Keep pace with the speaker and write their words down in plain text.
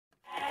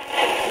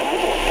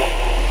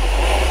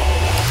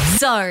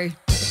show.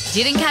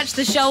 Didn't catch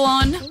the show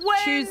on?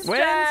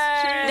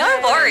 Tuesday. No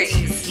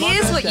worries.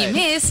 Here's what you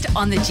missed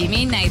on the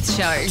Jimmy and Nath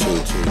Show. 2,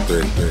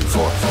 2, 3,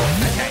 4.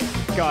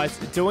 Okay, guys,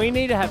 do we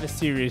need to have a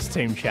serious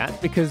team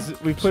chat? Because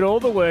we've put all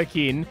the work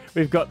in.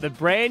 We've got the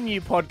brand new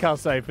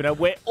podcast opener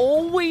where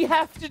all we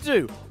have to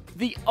do,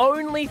 the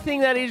only thing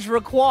that is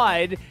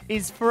required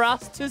is for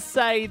us to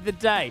say the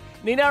day.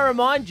 Need I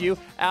remind you,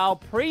 our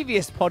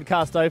previous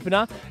podcast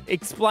opener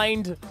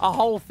explained a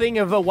whole thing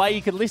of a way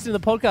you could listen to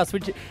the podcast,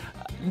 which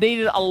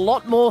needed a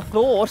lot more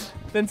thought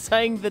than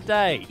saying the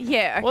day.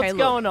 Yeah, okay, What's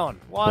going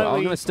on? Why Well, are I'm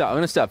we... going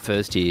to start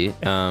first here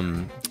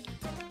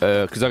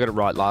because I got it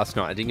right last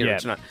night. I didn't get it right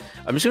tonight.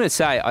 I'm just going to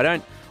say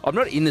I'm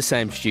not in the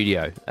same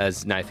studio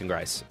as Nathan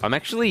Grace. I'm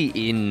actually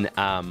in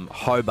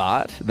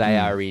Hobart. They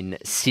are in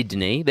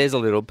Sydney. There's a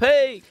little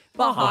peek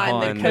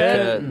Behind the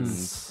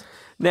curtains.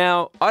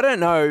 Now, I don't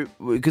know,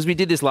 because we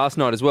did this last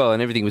night as well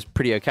and everything was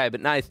pretty okay,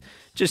 but Nath,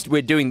 this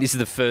is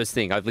the first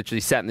thing. I've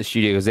literally sat in the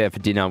studio, I was there for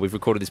dinner, we've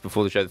recorded this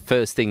before the show, the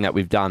first thing that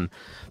we've done.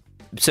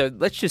 So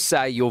let's just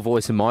say your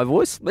voice and my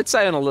voice. Let's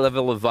say on a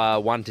level of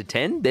 1 to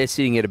 10, they're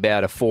sitting at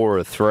about a 4 or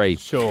a 3.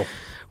 Sure.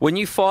 When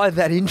you fired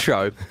that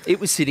intro, it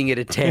was sitting at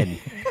a 10.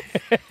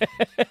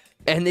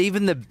 And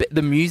even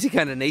the music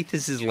underneath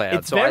us is loud.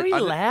 It's very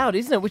loud,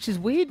 isn't it? Which is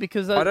weird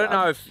because... I don't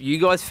know if you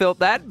guys felt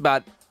that,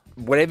 but...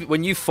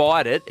 when you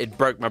fired it, it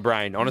broke my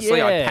brain. Honestly,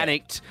 Yeah.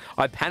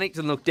 I panicked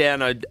and looked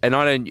down. I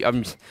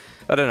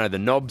don't know the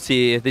knobs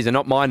here. These are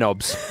not my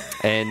knobs,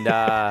 and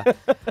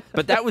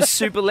but that was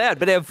super loud.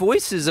 But our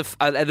voices are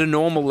at a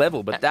normal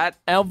level. But that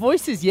Our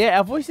voices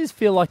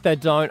feel like they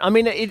don't. I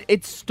mean,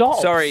 it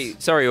stops.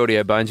 sorry,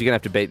 audio bones, you're gonna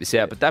have to beat this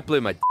out. But that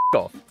blew my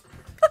off.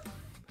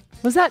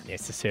 Was that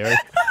necessary?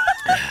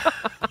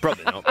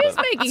 Probably not. Who's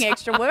But making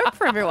extra work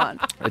for everyone?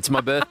 it's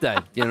my birthday.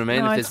 You know what I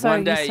mean? No, If it's there's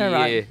one you're day so a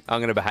right. year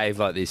I'm gonna behave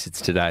like this, it's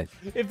today.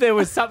 If there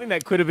was something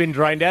that could have been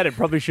drained out, it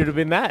probably should have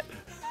been that.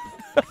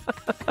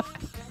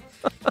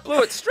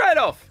 Blew it straight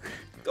off.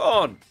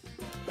 Gone.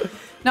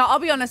 No, I'll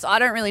be honest, I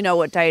don't really know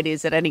what day it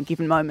is at any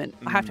given moment.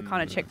 I have to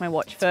kind of check my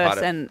watch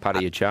first. Part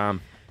of your charm.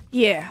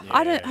 Yeah,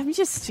 I'm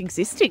just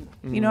existing.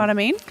 You know what I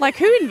mean? Like,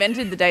 who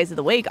invented the days of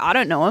the week? I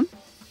don't know them.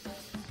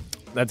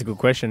 That's a good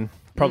question.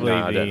 Probably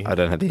No, I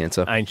don't have the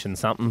answer. ancient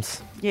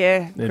somethings.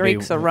 Yeah, It'd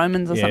Greeks be- or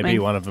Romans or yeah, something. be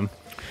one of them.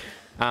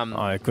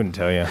 I couldn't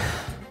tell you.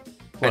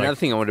 Another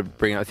thing I want to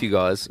bring up with you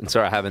guys, and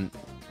sorry I haven't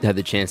had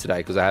the chance today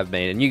because I have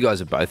been, and you guys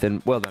have both,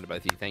 and well done to both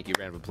of you. Thank you.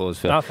 Round of applause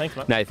for Oh, thanks,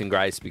 mate. Nathan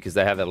Grace because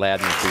they have allowed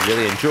me to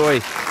really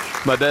enjoy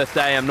my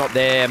birthday. I'm not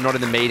there. I'm not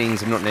in the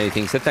meetings. I'm not in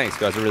anything. So thanks,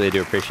 guys. I really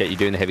do appreciate you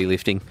doing the heavy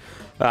lifting.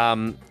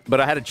 But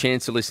I had a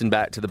chance to listen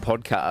back to the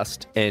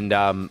podcast, and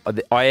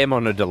I am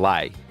on a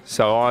delay.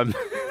 So I'm...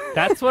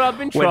 That's what I've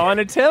been trying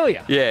to tell you.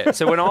 Yeah,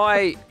 so when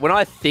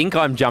I think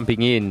I'm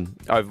jumping in,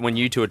 when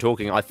you two are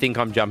talking, I think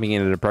I'm jumping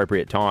in at an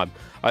appropriate time.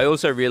 I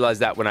also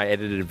realised that when I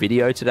edited a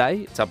video today,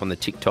 it's up on the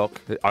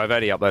TikTok. I've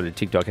only uploaded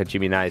TikTok at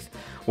Jimmy Nath.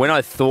 When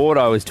I thought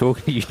I was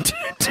talking to you two,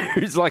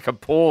 it's like a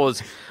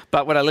pause.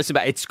 But when I listen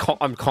back,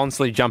 I'm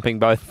constantly jumping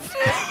both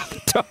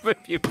top of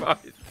you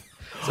both.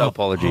 So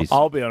apologies.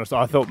 I'll be honest,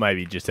 I thought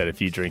maybe you just had a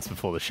few drinks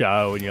before the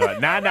show and you're like,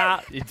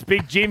 nah, it's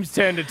Big Jim's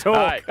turn to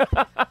talk.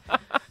 Hey.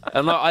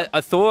 And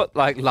I thought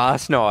like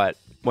last night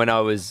when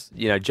I was,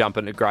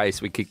 jumping to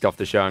Grace, we kicked off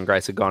the show and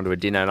Grace had gone to a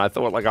dinner and I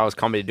thought like I was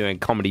doing a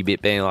comedy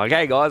bit being like,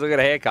 hey guys, I got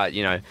a haircut,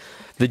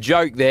 The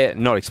joke there,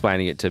 not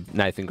explaining it to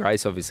Nathan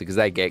Grace obviously because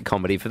they get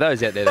comedy. For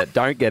those out there that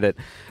don't get it,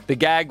 the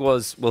gag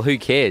was, well, who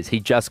cares? He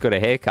just got a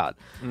haircut.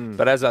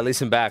 But as I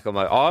listen back, I'm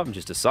like, oh, I'm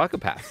just a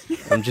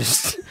psychopath. I'm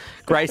just...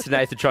 Grace and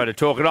Nathan trying to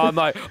talk and I'm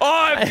like,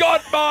 I've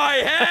got my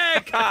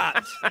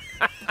haircut!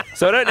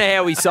 So I don't know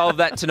how we solve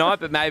that tonight,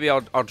 but maybe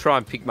I'll try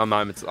and pick my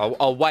moments.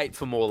 I'll wait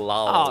for more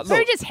lulls.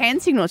 Maybe just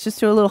hand signals, just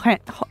do a little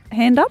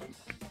hand up.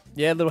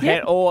 Yeah, little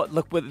hand. Or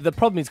look, the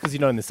problem is because you're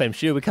not in the same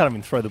studio, we can't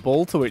even throw the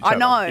ball to each I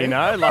other.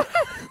 know.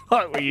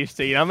 Like we used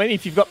to. I mean,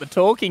 if you've got the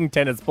talking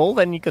tennis ball,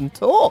 then you can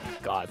talk,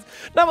 guys.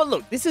 No, but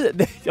look, this is.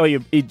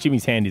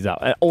 Jimmy's hand is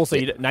up. Also,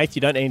 Nate,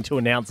 you don't need to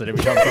announce it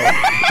every time.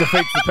 It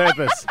defeats the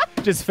purpose.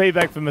 Just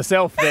feedback for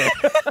myself there.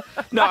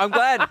 No, I'm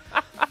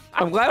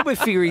glad we're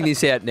figuring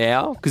this out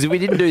now because if we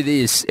didn't do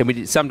this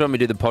and sometime we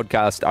do the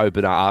podcast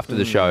opener after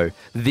the show,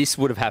 this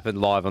would have happened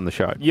live on the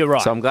show. You're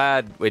right. So I'm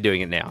glad we're doing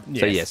it now.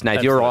 So yes, Nate,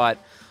 absolutely. you're right.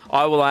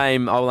 I will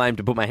aim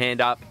to put my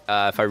hand up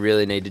if I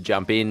really need to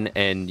jump in.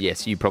 And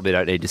yes, you probably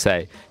don't need to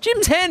say,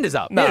 Jim's hand is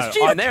up. No, Yes,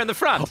 Jim, there in the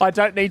front. I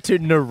don't need to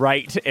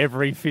narrate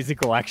every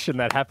physical action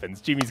that happens.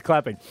 Jimmy's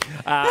clapping.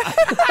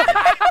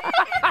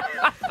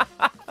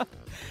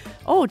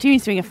 Oh,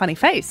 Jimmy's doing a funny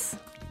face.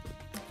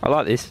 I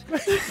like this.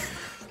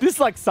 This is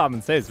like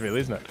Simon Says, really,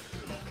 isn't it?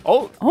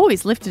 Oh,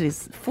 he's lifted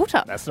his foot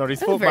up. That's not his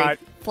That's fault, very mate.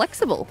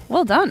 flexible.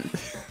 Well done.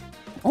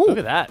 Look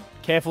at that.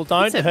 Careful,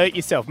 don't It's a hurt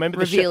yourself. Remember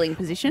the revealing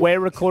position. We're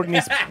recording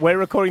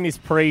this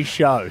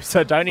pre-show,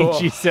 so don't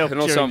injure yourself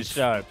and also during I'm the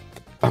show.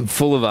 I'm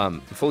full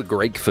of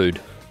Greek food.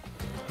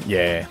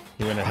 Yeah,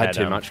 you went and I had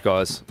too much,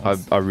 guys.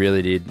 I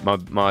really did.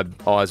 My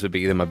eyes were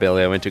bigger than my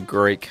belly. I went to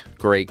Greek.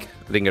 I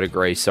didn't go to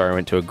Greece. Sorry, I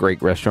went to a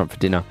Greek restaurant for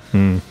dinner.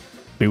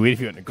 Be weird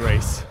if you went to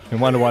Greece. I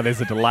wonder why there's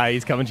a delay.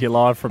 He's coming to you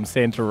live from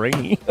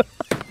Santorini.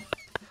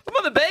 I'm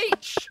on the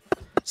beach.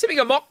 Sipping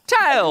a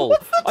mocktail.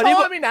 What's the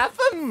time in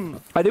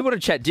Athens? I did want to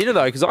chat dinner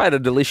though, because I had a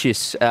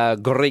delicious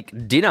Greek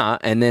dinner,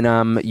 and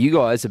then you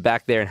guys are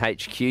back there in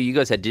HQ. You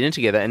guys had dinner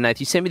together, and Nath,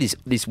 you sent me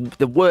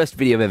the worst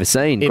video I've ever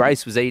seen.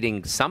 Grace was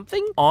eating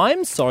something.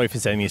 I'm sorry for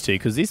sending this to you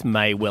because this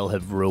may well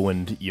have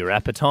ruined your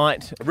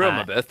appetite. Ruined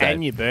my birthday.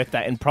 And your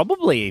birthday, and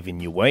probably even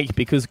your week,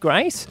 because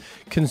Grace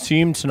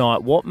consumed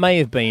tonight what may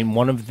have been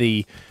one of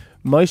the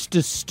most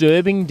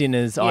disturbing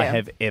dinners I Yeah.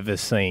 have ever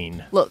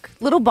seen. Look,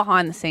 little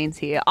behind the scenes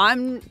here.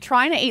 I'm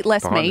trying to eat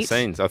less Behind meat. the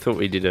scenes. I thought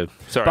we did a...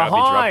 Sorry, Behind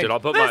I've interrupted. I'll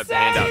put my the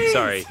hand up. scenes!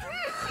 Sorry.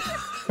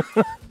 Well,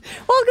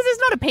 because there's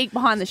not a peek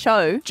behind the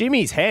show.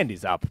 Jimmy's hand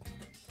is up.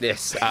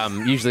 Yes.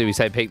 Usually we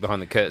say peek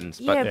behind the curtains.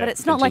 But Yeah, but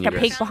it's not like a continue,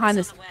 peek Grace. behind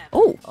this.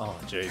 Oh, Oh,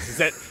 jeez. Is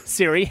that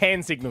Siri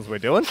hand signals we're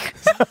doing?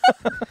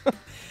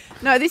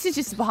 no, this is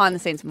just behind the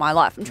scenes of my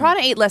life. I'm trying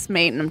to eat less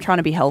meat and I'm trying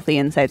to be healthy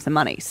and save some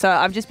money. So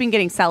I've just been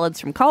getting salads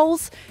from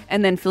Coles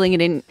and then filling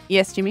it in.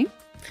 Yes, Jimmy?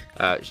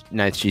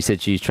 Nath, she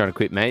said she's trying to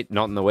quit meat,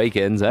 not on the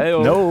weekends. Eh?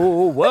 Or- No,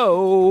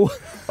 whoa.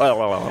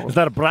 Is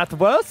that a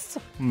bratwurst?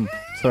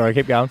 Sorry,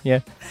 keep going. Yeah.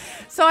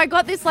 So I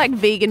got this like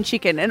vegan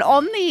chicken and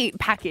on the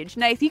package,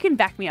 Nath, you can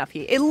back me up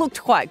here. It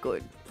looked quite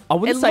good. I It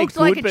wouldn't say looked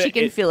like good, a but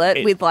chicken it- fillet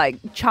it- with like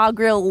char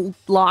grill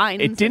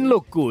lines. It didn't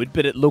look good,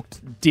 but it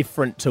looked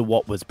different to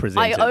what was I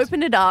presented.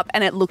 opened it up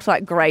and it looked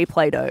like grey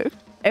Play-Doh.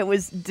 It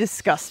was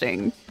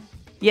disgusting.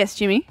 Yes,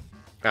 Jimmy?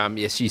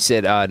 Yes, you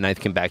said Nath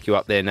can back you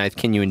up there. Nath,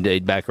 can you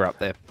indeed back her up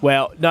there?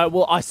 Well, no.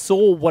 Well, I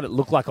saw what it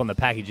looked like on the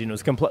package, and it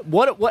was complete.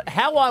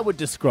 How I would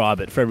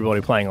describe it for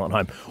everybody playing along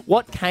at home.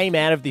 What came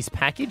out of this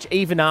package,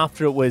 even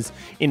after it was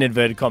in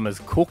inverted commas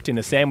cooked in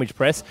a sandwich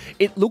press,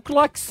 it looked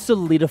like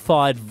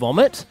solidified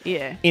vomit.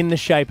 Yeah. In the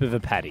shape of a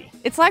patty.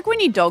 It's like when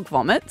your dog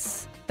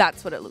vomits.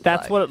 That's what it looked like.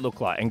 That's what it looked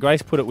like. And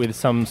Grace put it with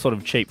some sort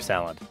of cheap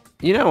salad.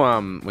 You know,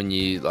 when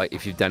you like,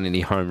 if you've done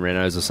any home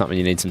renos or something,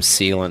 you need some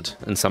sealant,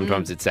 and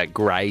sometimes it's that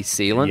grey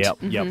sealant.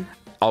 Yep.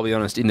 I'll be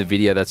honest, in the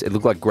video, it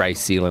looked like grey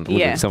sealant. It looked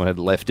Yeah. like someone had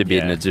left a bit,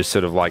 Yeah. and it just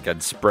sort of like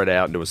had spread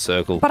out into a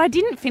circle. But I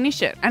didn't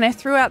finish it, and I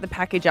threw out the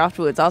package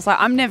afterwards. I was like,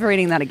 I'm never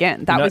eating that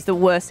again. That know- was the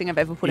worst thing I've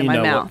ever put in You my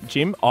know mouth. what,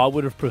 Jim? I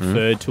would have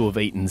preferred to have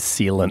eaten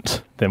sealant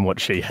than what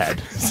she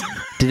had.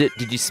 Did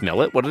you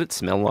smell it? What did it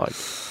smell like?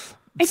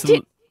 It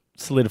did.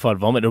 Solidified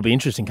vomit. It'll be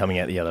interesting coming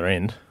out the other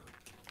end.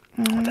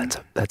 Oh,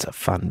 that's a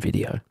fun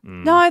video.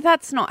 No,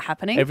 that's not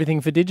happening.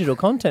 Everything for digital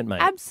content, mate.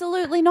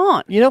 Absolutely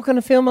not. You're not going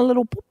to film a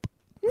little poop.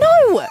 No.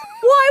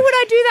 Why would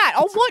I do that?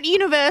 On what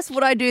universe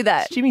would I do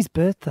that? It's Jimmy's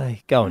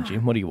birthday. Go on,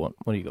 Jim. What do you want?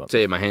 What do you got? So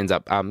yeah, my hands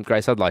up.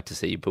 Grace, I'd like to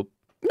see you poop.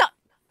 No.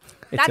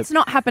 It's That's a-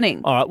 not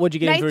happening. All right, what'd you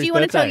get him Nate, for do his you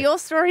want to tell birthday? your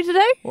story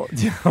today?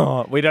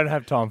 Oh, we don't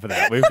have time for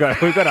that. We've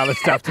got other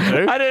stuff to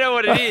do. I don't know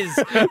what it is,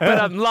 but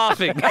I'm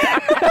laughing.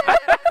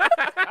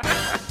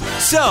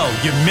 So,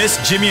 you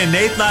missed Jimmy and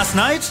Nate last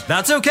night?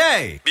 That's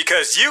okay,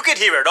 because you could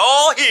hear it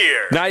all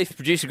here. Nath,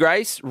 producer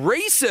Grace,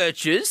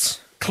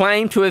 researchers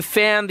claim to have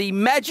found the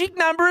magic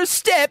number of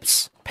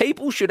steps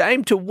people should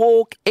aim to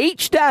walk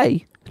each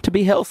day to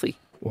be healthy.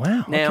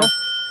 Wow. Now, okay.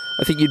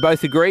 I think you'd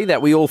both agree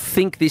that we all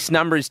think this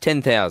number is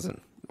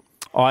 10,000.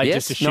 I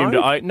Yes? just assumed.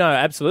 No? No,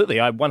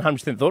 absolutely. I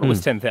 100% thought it was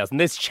 10,000.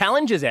 There's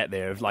challenges out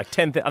there of like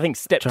 10,000. I think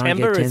Trying to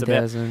September get is about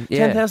 10,000, yeah.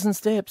 10,000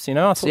 steps. You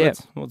know, I thought Yeah.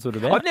 that's what it's sort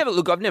of about.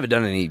 I've never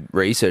done any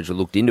research or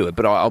looked into it,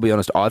 but I'll be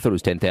honest, I thought it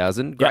was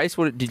 10,000. Grace,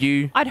 what did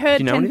you? I'd heard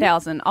do you know anything?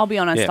 10,000. I'll be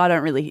honest, Yeah. I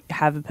don't really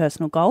have a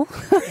personal goal.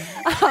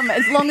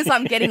 As long as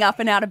I'm getting up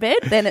and out of bed,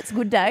 then it's a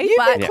good day. You've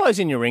but been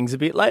closing your rings a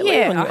bit lately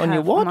Yeah, on I your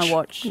have, watch. on my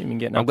watch. You've been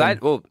getting I'm up glad.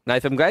 and- Well,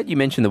 Nathan, I'm glad you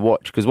mentioned the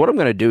watch, because what I'm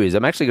going to do is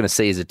I'm actually going to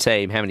see as a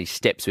team how many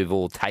steps we've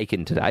all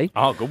taken today.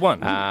 Oh, good one.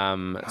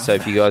 So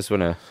if you guys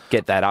want to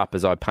get that up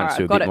as I punch All right,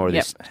 through a got bit it. more of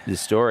Yep. this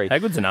story. How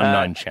good's an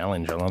unknown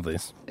challenge? I love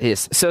this.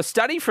 Yes. So a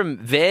study from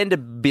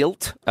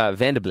Vanderbilt.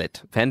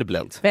 Vanderbilt,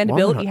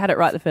 Why you had it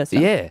right the first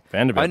time. Yeah.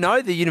 Vanderbilt. I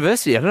know the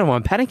university. I don't know why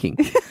I'm panicking.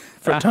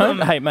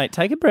 Hey, mate,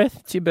 take a breath.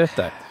 It's your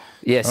birthday.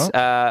 Yes,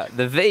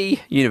 the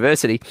V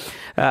University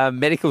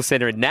Medical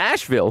Center in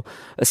Nashville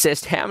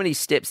assessed how many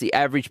steps the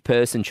average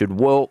person should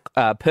walk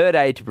per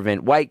day to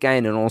prevent weight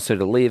gain and also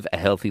to live a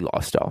healthy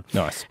lifestyle.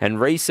 Nice.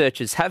 And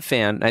researchers have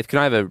found. Nathan, can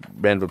I have a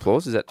round of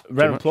applause? Is that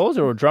Round of applause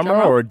or a drum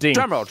roll or a ding?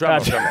 Drum roll.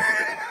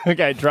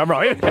 Okay, drum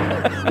roll.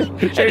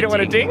 Sure you don't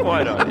want a ding?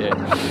 Why not? Yeah.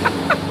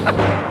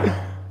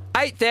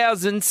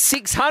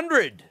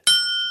 8,600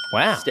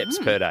 Wow. steps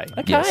per day.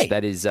 Okay. Yes,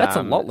 that is. That's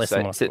a lot less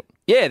than I thought.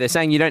 Yeah, they're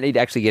saying you don't need to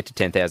actually get to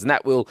 10,000.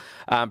 That will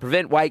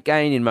prevent weight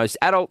gain in most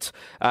adults.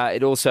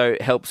 It also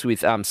helps with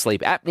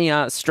sleep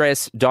apnea,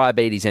 stress,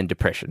 diabetes, and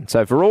depression.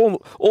 So for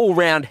all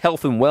round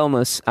health and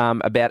wellness,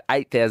 about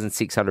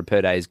 8,600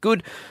 per day is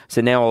good.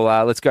 So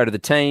now let's go to the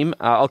team.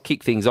 I'll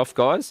kick things off,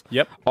 guys.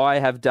 Yep. I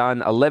have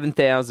done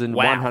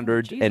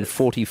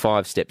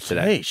 11,145 steps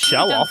today. Hey,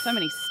 show You've done off. so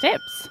many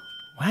steps.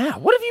 Wow.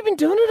 What have you been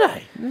doing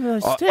today?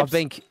 Those steps. I've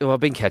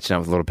been catching up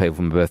with a lot of people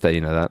for my birthday.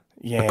 You know that.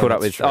 Yeah, I caught up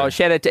that's with. true. Oh,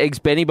 shout out to Eggs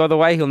Benny, by the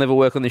way. He'll never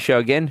work on this show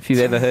again. If you've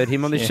ever heard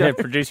him on this Yeah, show,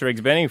 producer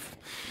Eggs Benny,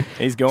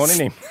 he's gone in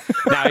him.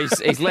 no,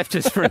 he's left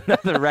us for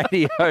another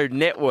radio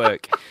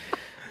network.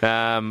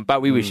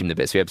 But we wish him the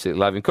best. We absolutely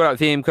love him. Caught up with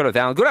him, caught up with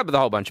Alan, caught up with a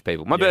whole bunch of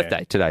people. My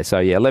birthday today, so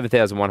yeah,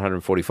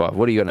 11,145.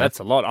 What are you going to? That's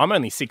a lot. I'm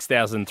only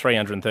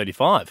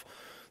 6,335.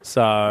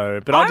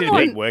 So, but I did a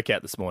big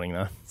workout this morning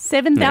though.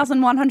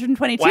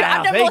 7,122. Wow,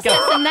 I've done there more you go.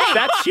 steps than Nate.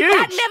 That's huge.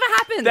 That never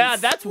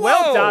happens. That's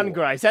well Whoa. done,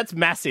 Grace. That's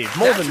massive.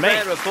 More than me.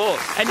 round of applause.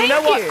 And you Thank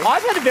know what? you.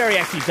 I've had a very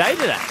active day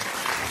today.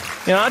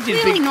 You know, I did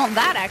Really big, not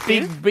that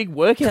active. big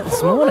workout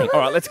this morning. All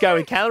right, let's go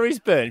with calories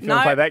burned. If you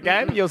want to No. play that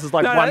game, yours is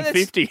like No,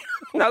 150.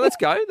 No, let's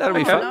go. That'll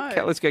be fun.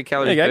 no. Let's go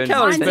calories There you go, burn.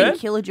 calories Mine's burn. in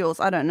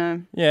kilojoules. I don't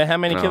know. Yeah, how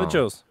many Oh.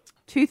 kilojoules?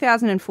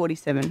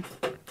 2,047.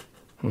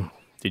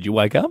 Did you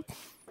wake up?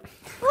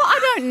 Well,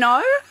 I don't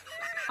know.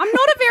 I'm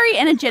not a very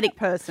energetic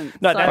person.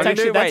 No, so- that's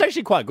Wait.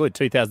 actually quite good.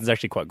 2,000 is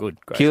actually quite good.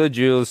 Grace.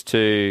 Kilojoules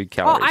to Oh,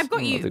 calories. I've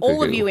got you,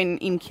 all of you in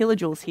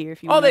kilojoules here.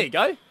 If you Oh, want. there you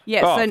go.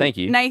 Yeah, Oh, so thank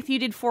you. Nath, you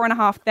did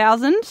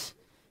 4,500.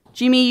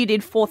 Jimmy, you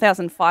did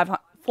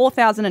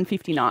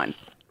 4,059.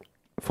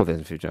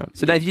 4,059.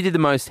 So, Dave, you did the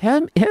most.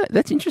 How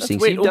that's interesting.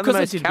 Weird. So you've done the Because I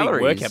most did a big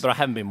calories. workout, but I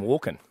haven't been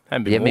walking. You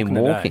haven't been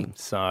today. walking.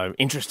 So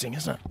interesting,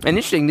 isn't it? And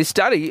interesting, this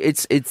study,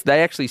 it's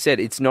they actually said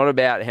it's not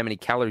about how many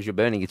calories you're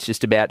burning. It's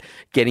just about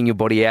getting your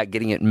body out,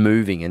 getting it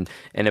moving, and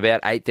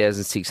about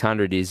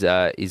 8,600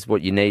 is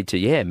what you need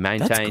to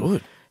maintain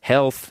good.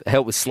 health,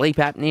 help with sleep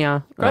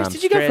apnea. Grace,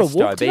 did you go for a stress,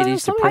 walk today or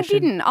diabetes, something? I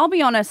depression. didn't. I'll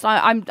be honest.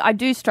 I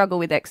do struggle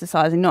with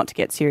exercising. Not to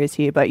get serious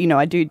here, but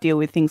I do deal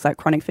with things like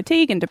chronic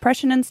fatigue and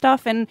depression and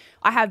stuff. And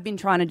I have been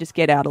trying to just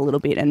get out a little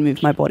bit and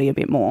move my body a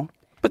bit more.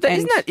 But And-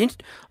 isn't that?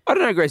 I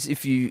don't know, Grace,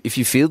 if you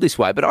feel this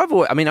way, but I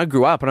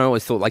grew up and I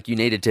always thought like you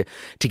needed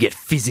to get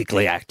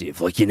physically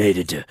active, like you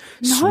needed to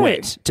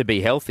sweat to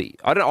be healthy.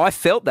 I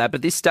felt that,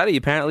 but this study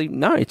apparently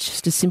no, it's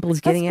just as simple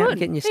as getting That's out good. and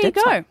getting your There steps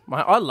you go.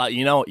 up. I love.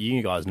 You know what?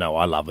 You guys know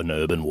I love an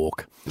urban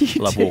walk. I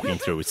love walking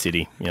through a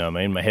city. You know what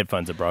I mean? My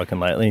headphones are broken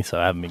lately, so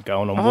I haven't been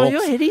going on Oh, walks.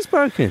 your head's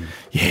broken.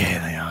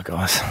 Yeah, they are,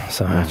 guys.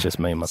 So it's just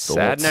me and my thoughts.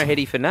 Sad, no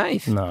heady for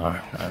Nath. No.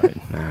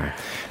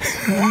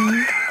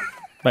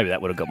 Maybe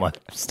that would have got my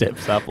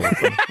steps up. Or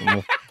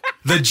something.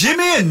 The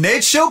Jimmy and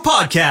Nate Show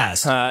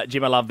podcast.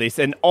 Jim, I love this.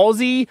 An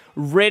Aussie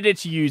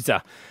Reddit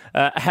user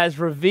has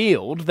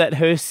revealed that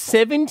her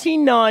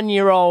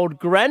 79-year-old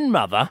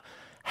grandmother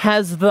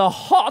has the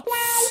hots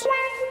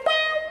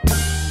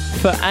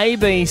for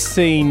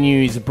ABC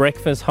News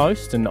breakfast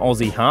host and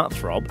Aussie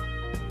heartthrob,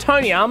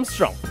 Tony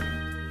Armstrong.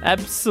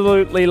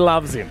 Absolutely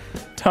loves him.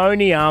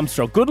 Tony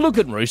Armstrong.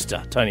 Good-looking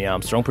rooster, Tony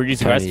Armstrong.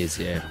 Producer Tony Grace. is,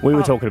 yeah. We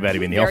were talking about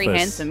him in the very office.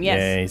 handsome, yes.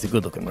 Yeah, he's a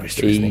good-looking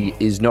rooster, isn't He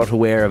he? is not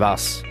aware of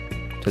us.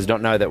 Does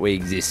not know that we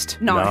exist.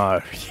 No.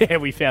 No. Yeah,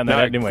 we found that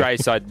No, out, didn't we?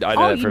 Grace, I know Oh,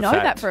 that you for a know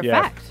fact. that for a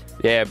Yeah. fact.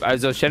 Yeah,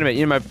 as I was chatting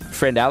about, my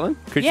friend Alan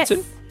Christensen?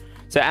 Yes.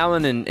 So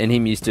Alan and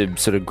him used to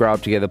sort of grow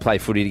up together, play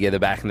footy together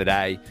back in the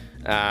day.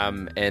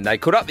 And they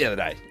caught up the other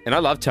day. And I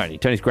love Tony.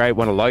 Tony's great,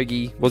 won a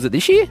Logie. Was it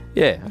this year?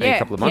 Yeah, I think Yeah, a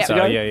couple of months yeah.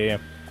 ago. Oh, yeah.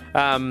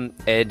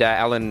 And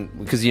Alan,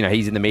 because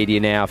he's in the media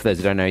now. For those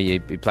who don't know, he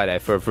played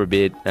out for a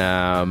bit,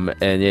 and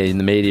in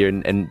the media.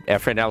 And our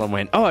friend Alan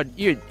went, "Oh, have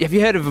you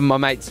heard of my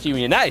mates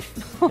Jimmy and Nate?"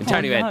 And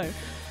Tony went,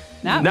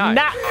 No. "No."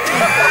 Nah.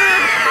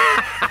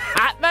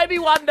 Maybe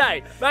one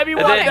day. Maybe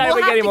one then- day We'll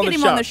we have get him to on get the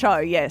him show. on the show,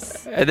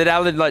 yes. And then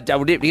Alan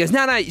double dipped. He goes,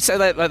 "No." So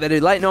they do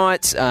late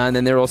nights, and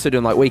then they're also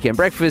doing weekend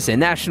breakfast and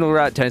national.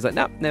 Tony's like,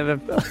 "No, never."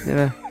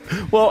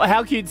 Well,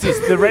 how cute is this?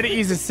 The Reddit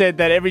user said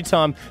that every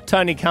time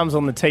Tony comes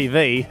on the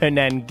TV, her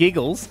nan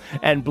giggles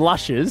and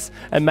blushes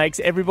and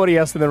makes everybody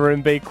else in the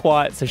room be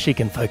quiet so she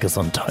can focus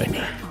on Tony.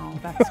 Oh,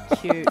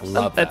 that's cute.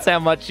 That's how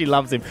much she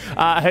loves him.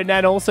 Her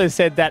nan also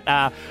said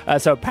that,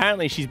 so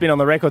apparently she's been on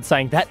the record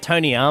saying that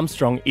Tony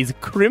Armstrong is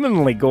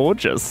criminally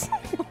gorgeous.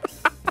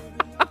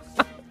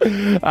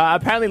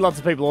 Apparently lots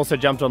of people also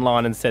jumped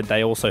online and said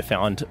they also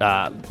found,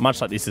 much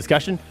like this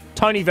discussion,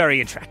 Tony very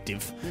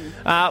attractive.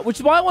 Which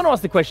is why I want to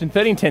ask the question,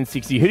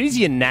 131060, who does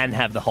your nan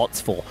have the hots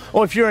for?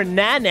 Or if you're a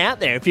nan out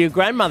there, if you're a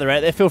grandmother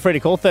out there, feel free to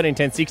call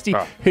 131060.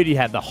 Oh. Who do you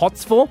have the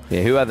hots for?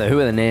 Yeah, who are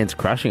the nans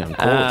crushing on? Of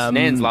course,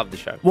 nans love the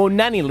show. Well,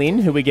 Nanny Lynn,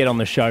 who we get on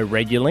the show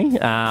regularly,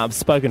 I've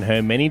spoken to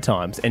her many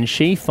times, and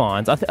she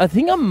finds, I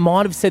think I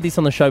might have said this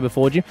on the show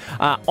before, Jim,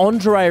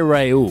 Andre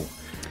Raoul.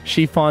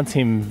 She finds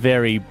him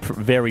very,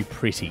 very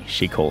pretty,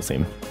 she calls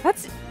him.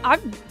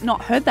 I've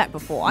not heard that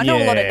before. I know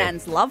a lot of Yeah.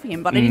 nans love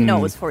him, but I didn't know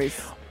it was for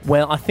his...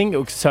 Well, I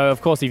think so.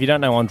 Of course, if you don't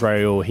know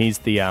Andre Raoul, he's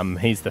the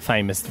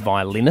famous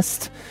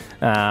violinist.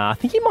 I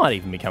think he might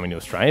even be coming to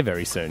Australia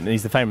very soon.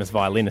 He's the famous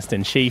violinist,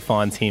 and she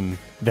finds him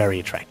very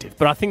attractive.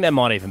 But I think that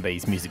might even be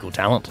his musical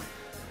talent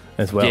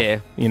as well. Yeah,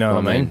 you know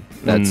what I mean.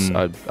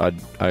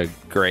 I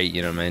agree.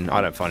 You know what I mean.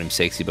 I don't find him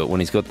sexy, but when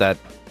he's got that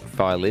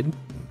violin,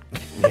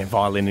 Yeah,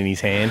 violin in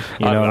his hand.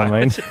 You know what I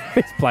mean?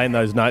 He's playing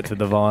those notes with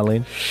the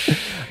violin.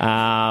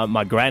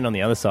 My gran on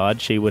the other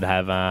side, she would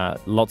have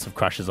lots of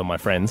crushes on my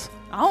friends.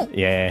 Oh.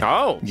 Yeah.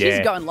 Oh. Yeah.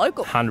 She's going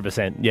local.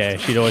 100%. Yeah,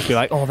 she'd always be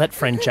like, oh, that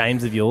friend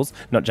James of yours.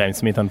 Not James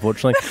Smith,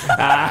 unfortunately.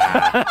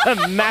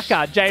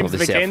 Macca, James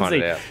Obviously, I found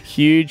it McKenzie. out.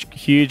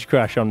 Huge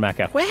crush on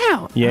Macca.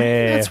 Wow.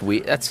 Yeah. That's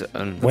weird. That's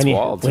When,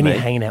 wild to when me.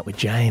 you're hanging out with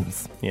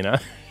James, you know?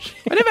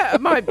 I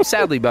never.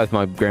 Sadly, both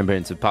my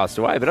grandparents have passed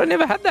away, but I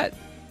never had that.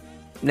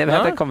 Never had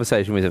No? that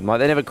conversation with them. Like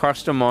they never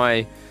crushed on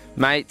my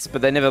mates,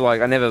 but they never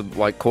I never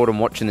caught them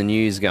watching the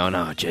news, going,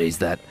 "Oh, geez,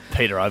 that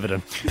Peter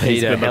Overton. He's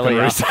Peter good looking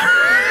Hellier." rooster.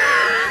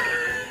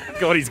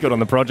 God, he's good on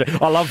the project.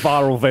 I love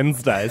Viral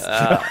Wednesdays. No,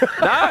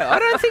 I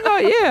don't think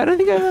I.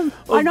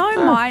 I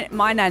know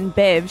my nan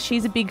Bev,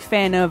 she's a big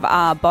fan of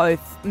both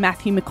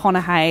Matthew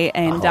McConaughey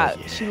and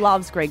she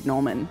loves Greg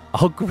Norman.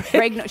 Oh,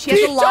 Greg. She has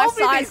a You told me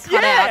life-size this,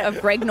 cutout yeah. of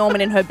Greg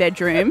Norman in her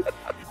bedroom.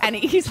 And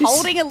he's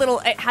holding a little,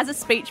 it has a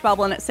speech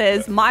bubble and it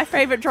says, my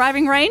favourite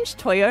driving range,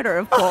 Toyota,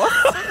 of course.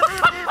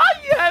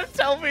 You have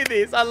told me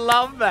this. I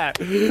love that.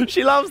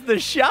 She loves the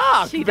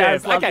shark. She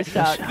does Bev. love the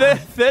shark.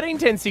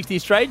 131060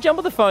 straight. Jump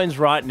on the phones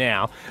right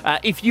now.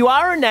 If you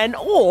are a nan,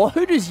 or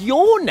who does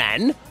your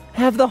nan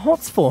have the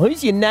hots for?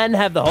 Who's your nan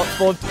have the hots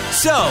for?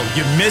 So,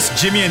 you missed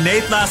Jimmy and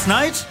Nate last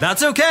night?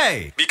 That's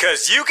okay,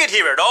 because you could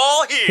hear it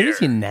all here.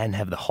 Who's your nan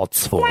have the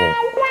hots for?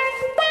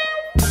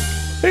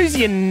 Who's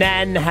your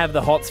nan have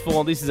the hots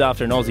for? This is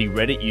after an Aussie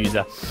Reddit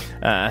user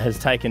has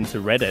taken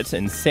to Reddit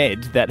and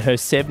said that her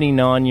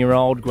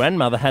 79-year-old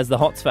grandmother has the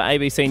hots for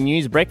ABC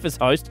News breakfast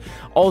host,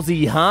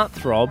 Aussie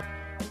heartthrob,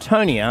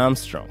 Tony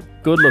Armstrong.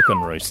 Good-looking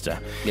rooster.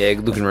 Yeah,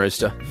 looking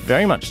rooster.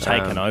 Very much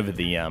taken over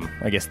the,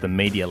 I guess, the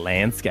media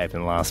landscape in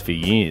the last few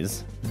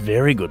years.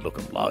 Very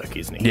good-looking bloke,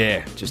 isn't he?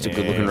 Yeah, just a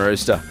good-looking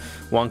rooster.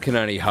 One can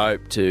only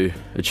hope to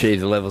achieve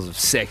the levels of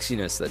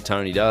sexiness that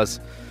Tony does.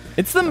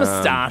 It's the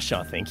moustache,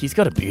 I think. He's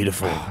got a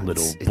beautiful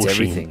little it's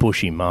everything.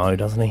 bushy mo,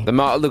 doesn't he?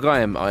 Look,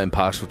 I am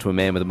partial to a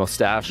man with a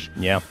moustache.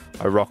 Yeah.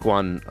 I rock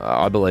one,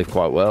 I believe,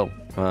 quite well.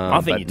 I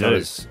think but you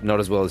do.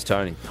 Not as well as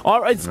Tony.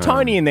 Oh, it's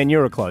Tony and then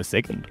you're a close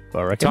second,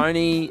 I reckon.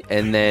 Tony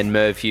and then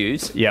Merv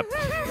Hughes. Yep.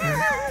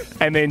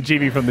 And then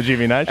Jimmy from the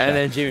Jimmy Nash Show. And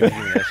then Jimmy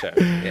from the show.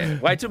 Yeah.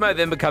 Wait till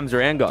November comes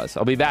around, guys.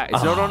 I'll be back.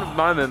 It's not on at the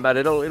moment, but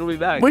it'll be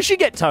back. We should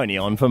get Tony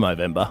on for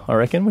Movember, I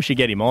reckon. We should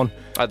get him on.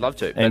 I'd love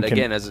to. And But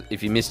again,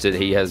 if you missed it,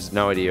 he has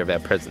no idea of our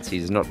presence.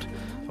 He's not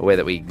aware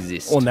that we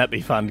exist. Wouldn't that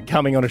be fun?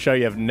 Coming on a show,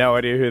 you have no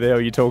idea who the hell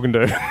you're talking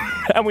to.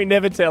 And we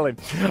never tell him.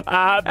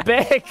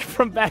 Beck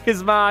from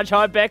Backers March.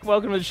 Hi, Beck.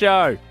 Welcome to the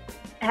show.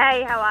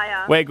 Hey, how are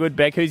ya? We're good,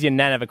 Beck. Who's your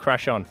nan have a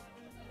crush on?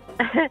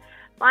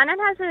 My nan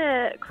has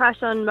a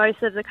crush on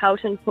most of the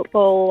Carlton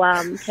football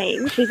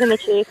team. She's in the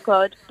cheer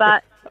squad,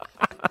 but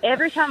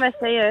every time I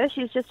see her,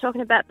 she's just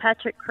talking about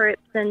Patrick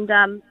Cripps, and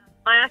I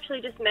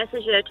actually just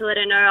messaged her to let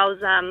her know I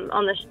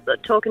was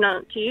talking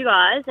to you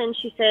guys, and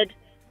she said,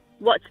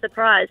 "What's the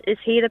prize? Is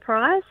he the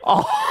prize?"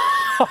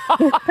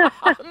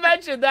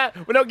 Imagine that.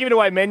 We're not giving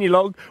away menu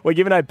log. We're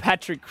giving away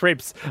Patrick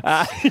Cripps.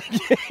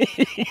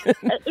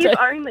 If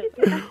only.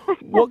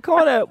 What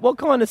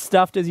kind of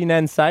stuff does your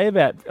nan say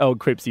about old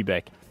Cripsy,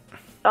 Beck?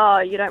 Oh,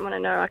 you don't want to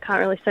know. I can't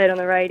really say it on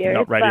the radio.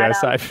 Not radio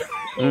but, safe.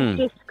 She's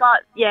just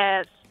got,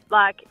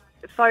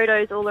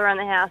 photos all around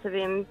the house of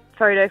him,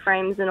 photo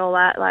frames and all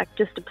that,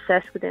 just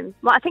obsessed with him.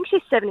 Well, I think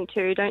she's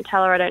 72. Don't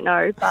tell her I don't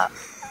know, but...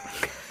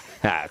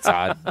 It's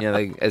hard.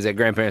 As our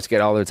grandparents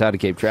get older, it's hard to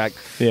keep track.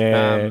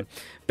 Yeah.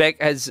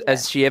 Beck,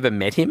 has she ever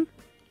met him?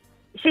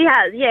 She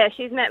has, yeah.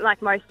 She's met,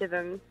 most of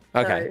them.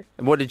 Okay. So,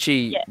 And what did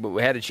she...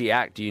 How did she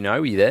act? Do you know?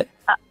 Were you there?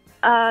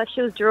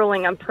 she was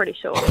drooling, I'm pretty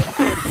sure.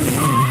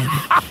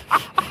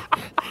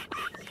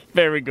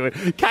 Very good.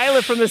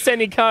 Kayla from the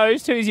Sunny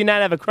Coast. Who's your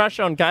nan have a crush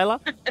on, Kayla?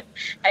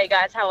 Hey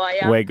guys, how are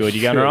you? We're good.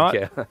 You going all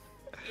right? Yeah.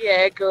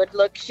 Yeah, good.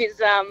 Look, she's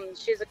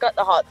got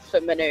the hots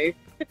for Manu.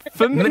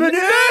 For Manu!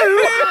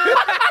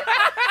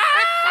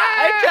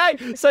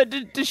 Okay. So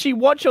does she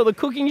watch all the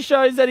cooking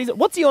shows that he's...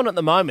 What's he on at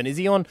the moment? Is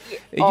he on...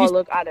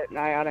 Look, I don't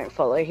know. I don't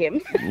follow him.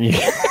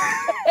 Yeah,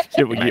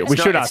 we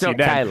should ask you It's not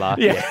that. Kayla.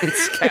 Yeah.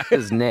 It's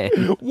Kayla's net.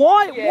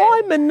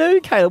 Why Manu,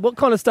 Kayla? What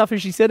kind of stuff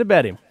has she said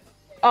about him?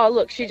 Oh,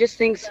 look, she just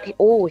thinks,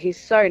 he's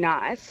so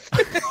nice.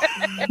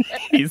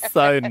 He's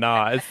so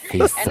nice.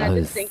 And I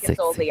just think it's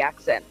all the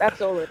accent. That's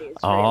all it is, really.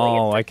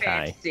 Oh, it's the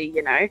okay. fancy,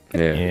 Yeah.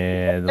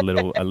 Yeah,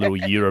 a little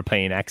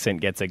European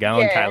accent gets her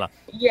going, Kayla.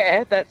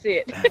 Yeah, that's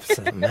it.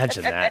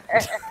 Imagine that.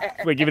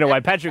 We're giving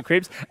away Patrick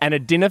Cripps and a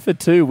dinner for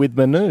two with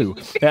Manu.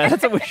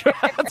 That's what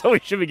we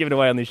should be giving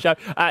away on this show.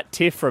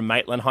 Tiff from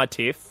Maitland. Hi,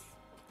 Tiff.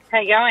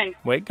 How you going?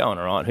 We're going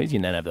all right. Who's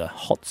your nan have the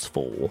hots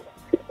for?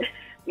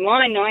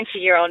 My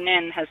 90-year-old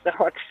nan has the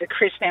hots for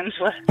Chris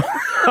Hemsworth.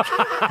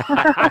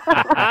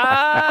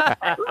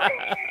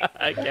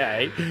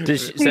 Okay.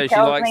 She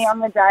tells me on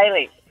the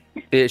daily.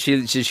 Yeah,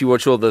 does she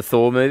watch all the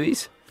Thor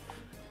movies?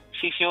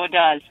 She sure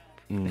does.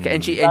 Okay,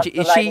 and That's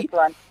the latest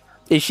one.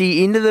 is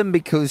she into them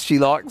because she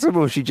likes them,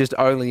 or is she just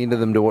only into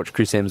them to watch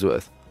Chris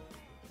Hemsworth?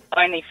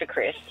 Only for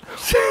Chris.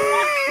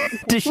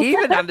 Does she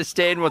even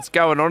understand what's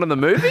going on in the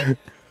movie?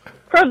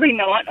 Probably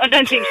not. I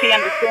don't think she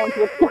understands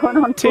what's going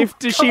on. Tiff,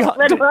 does she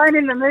let alone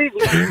in the movie.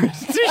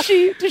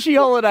 does she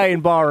holiday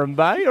in Byron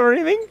Bay or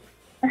anything?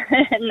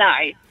 No.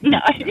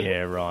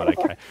 Yeah, right.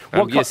 Okay.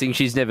 I'm guessing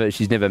she's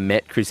never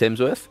met Chris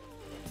Hemsworth.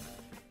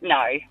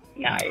 No.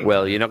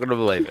 Well, you're not going to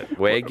believe it.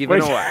 We're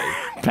giving away.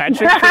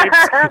 Patrick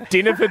Cripps,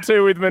 dinner for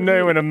two with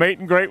Manu and a meet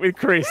and greet with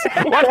Chris.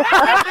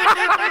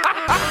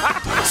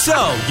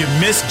 So, you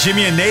missed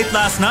Jimmy and Nate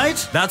last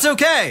night? That's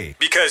okay,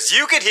 because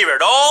you could hear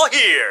it all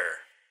here.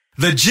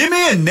 The Jimmy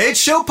and Nate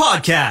Show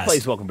Podcast.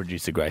 Please welcome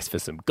producer Grace for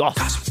some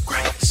gossip. Gossip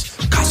Grace.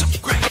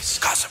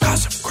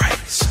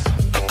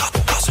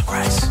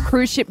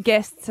 Cruise ship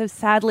guests have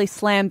sadly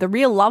slammed the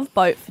Real Love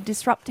Boat for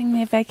disrupting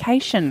their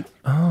vacation.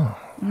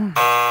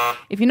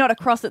 If you're not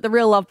across it, the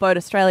Real Love Boat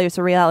Australia is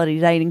a reality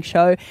dating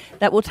show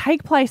that will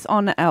take place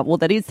on,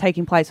 that is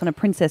taking place on a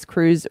Princess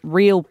Cruise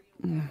Real.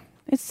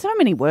 There's so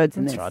many words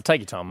in That's this. right.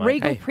 Take your time, mate.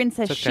 Regal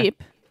Princess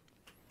ship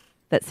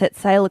that sets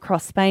sail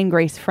across Spain,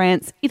 Greece,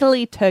 France,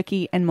 Italy,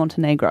 Turkey, and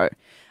Montenegro.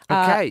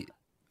 Okay.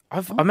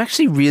 I'm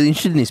actually really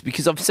interested in this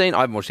because I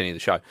haven't watched any of the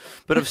show,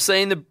 but I've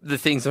seen the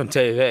things on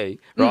TV,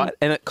 right?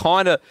 And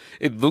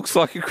it looks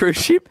like a cruise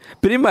ship,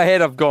 but in my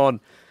head I've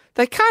gone,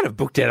 they can't have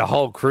booked out a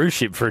whole cruise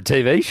ship for a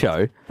TV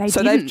show.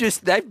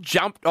 They've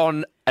jumped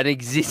on an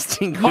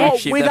existing cruise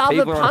ship with that other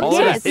people are on punters.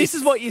 holiday. Yes. This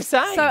is what you're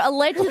saying. So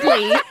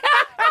allegedly,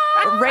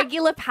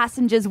 regular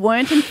passengers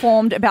weren't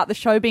informed about the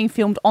show being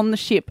filmed on the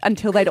ship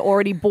until they'd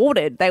already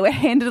boarded. They were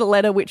handed a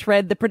letter which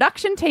read, "The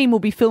production team will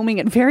be filming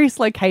at various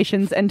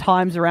locations and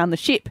times around the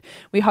ship.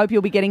 We hope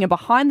you'll be getting a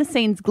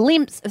behind-the-scenes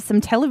glimpse of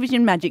some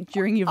television magic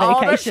during your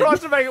vacation." Oh, that's trying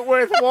to make it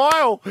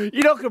worthwhile.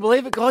 You're not going to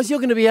believe it, guys. You're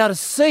going to be able to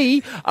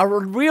see a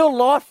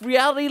real-life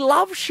reality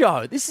love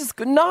show. This is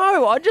good.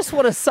 No, I just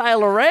want to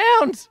sail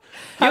around.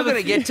 You're going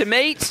to get to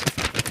meet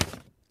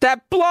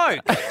that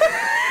bloke.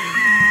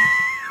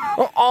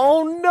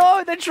 Oh,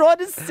 no, they're trying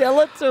to sell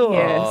it to her.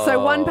 Yeah.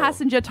 So one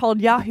passenger told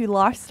Yahoo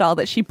Lifestyle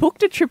that she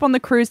booked a trip on the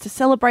cruise to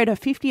celebrate her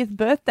 50th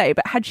birthday,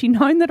 but had she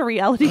known that a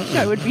reality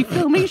show would be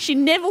filming, she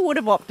never would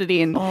have opted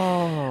in.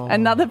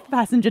 Another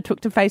passenger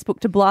took to Facebook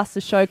to blast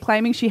the show,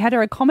 claiming she had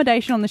her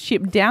accommodation on the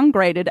ship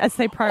downgraded as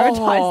they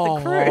prioritised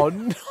the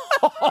cruise.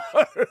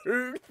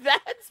 No,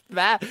 that's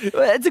bad.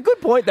 It's a good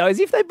point, though, is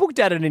if they booked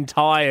out an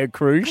entire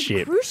cruise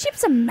ship. Cruise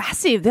ships are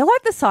massive. They're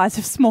like the size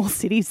of small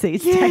cities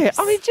these days.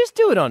 I mean, just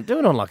do it on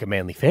like a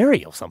Manly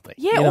Ferry or something.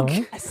 Yeah, you know?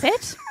 or a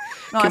set.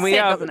 No, Can a we?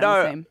 set doesn't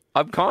have the same.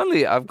 I'm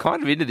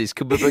kind of into this.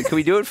 Can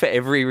we do it for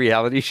every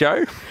reality show?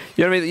 You know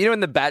what I mean? You know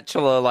when The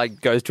Bachelor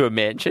goes to a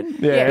mansion?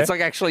 Yeah. It's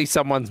like actually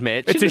someone's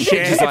mansion. It's a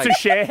share. Just It's a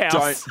share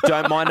house.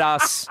 Don't mind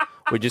us.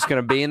 We're just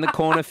going to be in the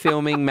corner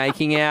filming,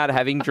 making out,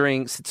 having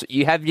drinks.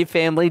 You have your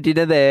family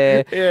dinner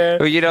there. Yeah.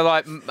 Or,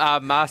 like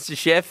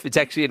MasterChef, it's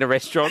actually in a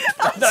restaurant.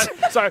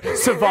 So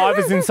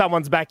Survivor's in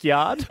someone's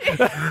backyard.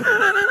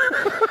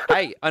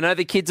 Hey, I know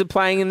the kids are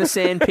playing in the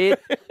sand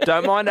pit.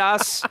 Don't mind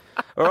us.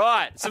 All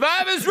right,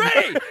 Survivor's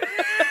ready.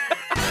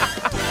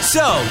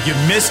 So, you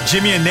missed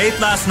Jimmy and Nate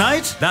last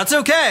night? That's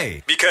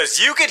okay, because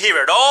you could hear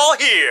it all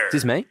here. Is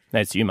this me?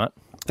 That's you, mate.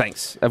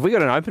 Thanks. Have we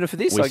got an opener for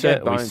this? We We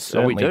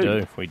certainly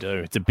do. We do.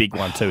 It's a big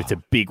one, too. It's a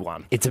big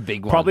one. It's a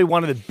big one. Probably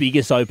one of the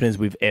biggest openers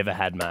we've ever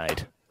had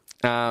made.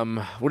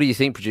 What do you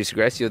think, Producer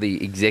Grace? You're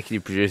the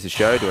executive producer of the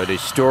show. Do I do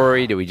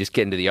story? Do we just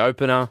get into the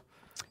opener?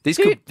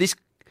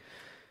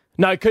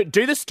 No,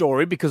 do the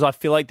story because I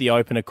feel like the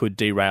opener could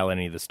derail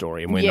any of the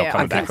story and we're not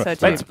coming back. think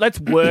so too. Let's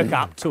work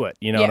up to it.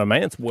 You know what I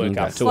mean? Let's work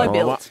up to Slow it.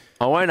 build.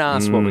 I won't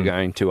ask what we're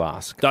going to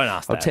ask. Don't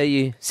ask I'll that. tell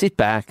you, sit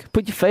back,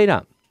 put your feet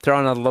up, throw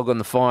another log on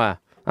the fire.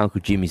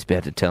 Uncle Jimmy's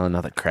about to tell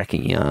another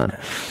cracking yarn.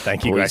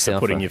 Thank you, Pour Grace, for yourself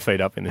putting a- your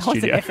feet up in the That was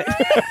an studio. effort.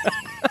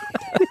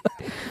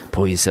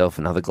 Pour yourself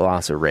another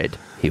glass of red.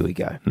 Here we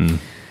go.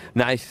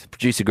 Nath,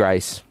 Producer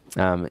Grace,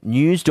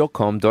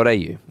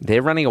 news.com.au.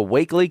 They're running a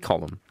weekly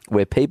column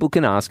where people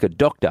can ask a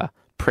doctor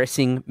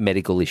pressing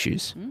medical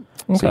issues.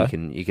 So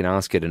you can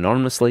ask it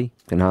anonymously, you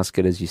can ask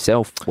it as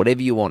yourself,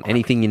 whatever you want,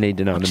 anything you need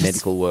to know in the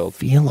medical world.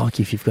 Feel like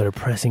if you've got a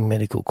pressing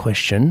medical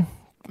question,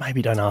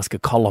 maybe don't ask a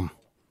column.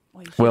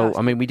 Well,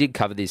 I mean, we did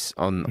cover this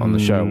on the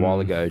show a while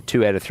ago.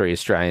 2 out of 3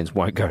 Australians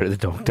won't go to the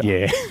doctor.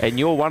 Yeah. And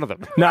you're one of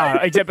them. No,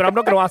 but I'm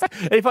not going to ask.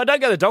 If I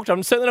don't go to the doctor,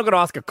 I'm certainly not going to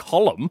ask a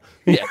column.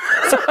 Yeah.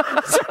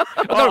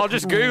 I'll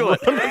just Google it.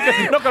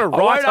 I'm not going to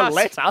write a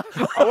letter.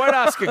 I won't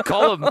ask a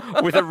column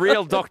with a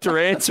real doctor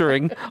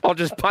answering. I'll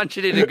just punch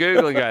it into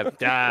Google and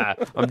go,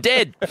 I'm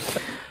dead.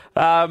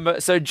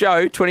 So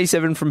Jo,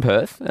 27 from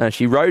Perth,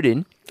 she wrote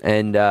in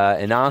and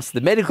asked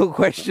the medical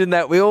question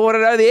that we all want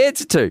to know the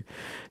answer to.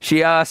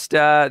 She asked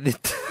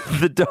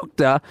the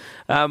doctor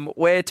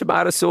where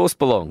tomato sauce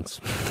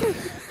belongs.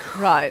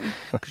 Right.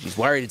 She's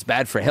worried it's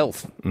bad for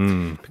health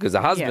because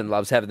her husband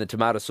loves having the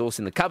tomato sauce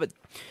in the cupboard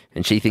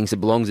and she thinks it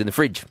belongs in the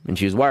fridge. And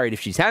she was worried if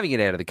she's having it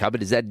out of the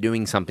cupboard, is that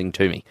doing something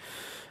to me?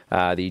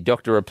 The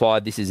doctor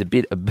replied, this is a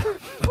bit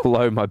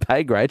below my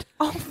pay grade.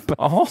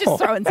 Just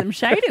throwing some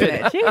shade in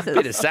there. Jesus.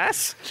 Bit of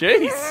sass.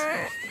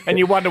 Jeez. And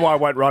you wonder why I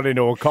won't run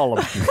into a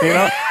column, you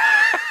know?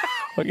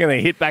 Not going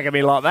to hit back at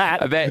me like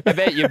that.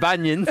 About your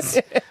bunions.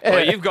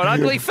 Well, you've got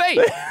ugly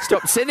feet.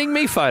 Stop sending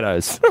me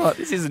photos. Oh,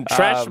 this isn't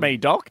trash me,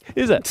 Doc,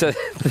 is it? So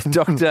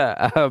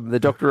the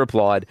doctor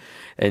replied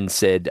and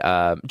said,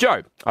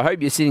 Joe, I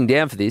hope you're sitting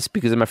down for this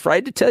because I'm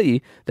afraid to tell you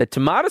that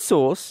tomato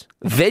sauce,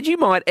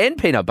 Vegemite and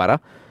peanut butter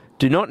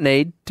do not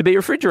need to be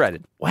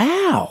refrigerated.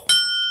 Wow.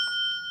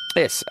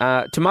 Yes,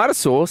 tomato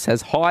sauce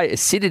has high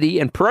acidity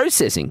and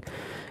processing.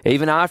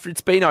 Even after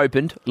it's been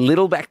opened,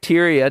 little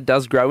bacteria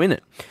does grow in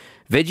it.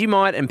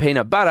 Vegemite and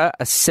peanut butter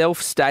are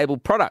self-stable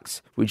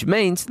products, which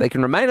means they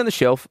can remain on the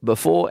shelf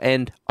before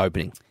and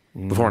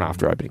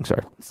after opening,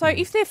 sorry. So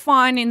if they're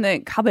fine in the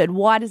cupboard,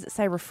 why does it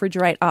say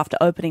refrigerate after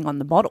opening on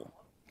the bottle?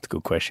 It's a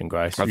good question,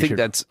 Grace. I think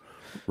that's...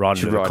 Right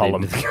into the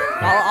column.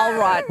 I'll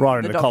write Right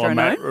in the the column,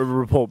 doctor a mate. note.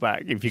 Report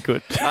back if you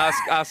could.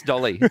 Ask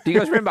Dolly. Do you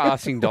guys remember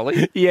asking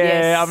Dolly? Yeah,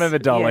 Yes. I remember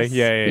Dolly.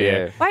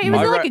 Yes. Yeah. Wait, it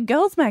was like a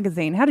girls'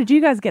 magazine. How did you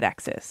guys get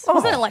access?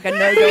 Wasn't it like a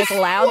no girls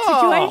allowed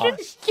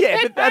situation? Yeah,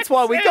 but that's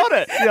why we got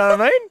it. You know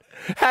what I mean?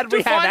 How did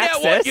we have Find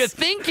access? out what you're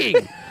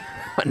thinking.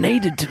 I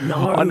needed to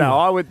know. I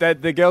know.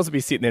 The girls would be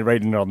sitting there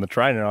reading it on the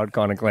train, and I'd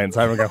kind of glance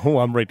over and go, "Oh,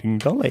 I'm reading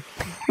Dolly."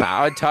 No,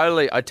 I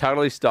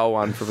totally stole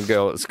one from a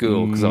girl at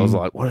school because I was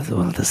like, what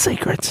are the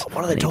secrets?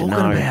 What are they talking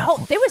about?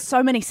 Oh, there were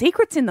so many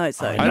secrets in those,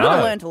 though. You would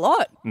have learned a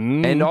lot.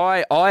 And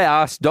I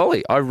asked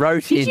Dolly. I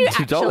wrote Did you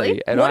into Dolly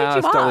actually? and What I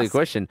did you asked Dolly a ask?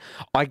 question.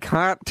 I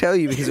can't tell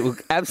you because it will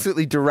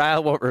absolutely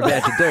derail what we're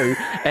about to do.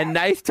 And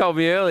Nath told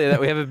me earlier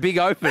that we have a big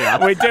opener.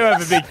 We do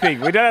have a big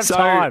thing. We don't have So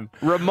time.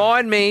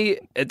 remind me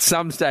at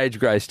some stage,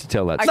 Grace, to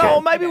tell that No, story.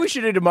 or maybe we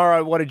should do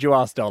tomorrow. What did you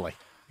ask Dolly?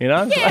 You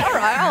know? Yeah, all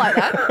right. I like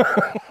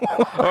that.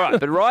 All right,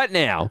 but right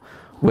now,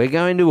 we're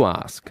going to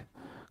ask,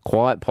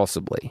 quite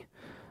possibly,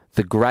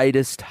 the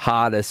greatest,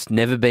 hardest,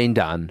 never been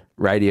done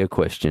radio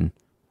question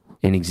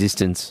in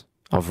existence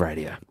of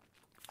radio.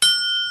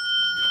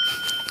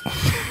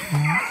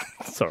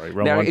 Sorry,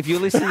 wrong Now, one. if you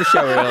listened to the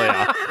show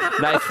earlier,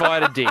 they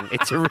fired a ding.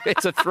 It's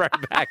a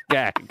throwback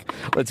gag.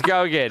 Let's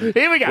go again.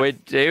 Here we go.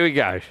 Here we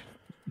go.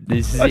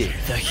 This is it.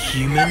 The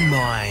human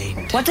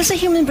mind. What does a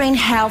human brain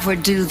have or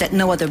do that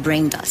no other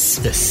brain does?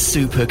 The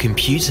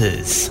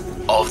supercomputers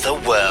of the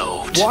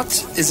world. What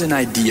is an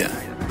idea?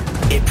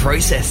 It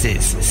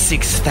processes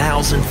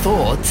 6,000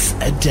 thoughts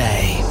a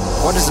day.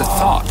 What is a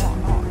thought?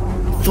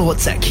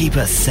 Thoughts that keep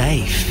us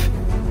safe.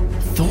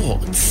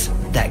 Thoughts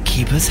that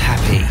keep us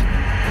happy.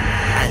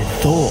 And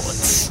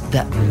thoughts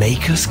that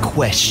make us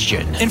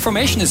question.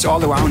 Information is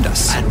all around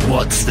us. And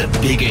what's the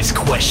biggest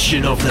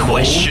question of them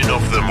all?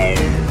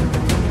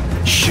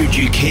 Should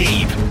you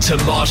keep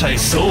tomato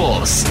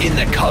sauce in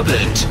the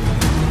cupboard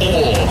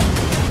or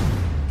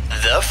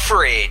the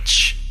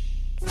fridge?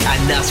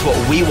 And that's what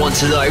we want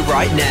to know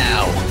right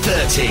now.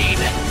 13,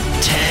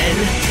 10,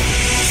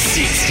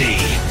 60.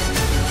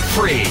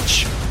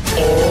 Fridge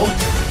or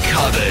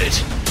cupboard?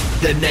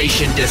 The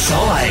nation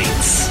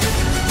decides.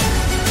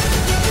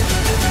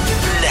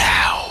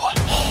 Now.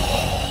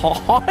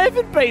 I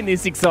haven't been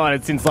this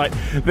excited since, like,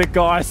 the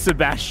Guy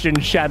Sebastian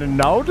Shannon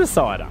Noel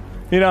decider.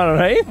 You know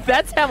what I mean?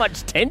 That's how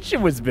much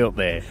tension was built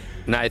there.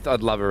 Nath,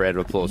 I'd love a round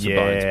of applause for Yeah,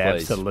 Bones,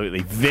 please. absolutely.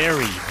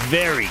 Very,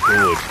 very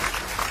good.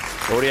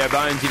 Audio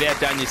Bones, you've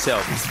outdone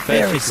yourself.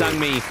 First you sung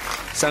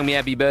me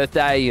happy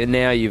birthday, and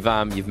now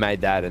you've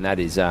made that, and that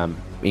is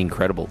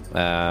incredible.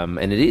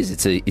 And it is.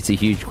 It's a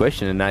huge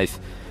question. And Nath,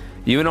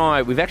 you and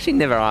I, we've actually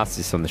never asked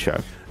this on the show.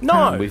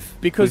 No, we've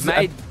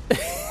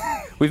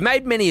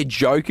made many a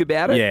joke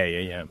about it.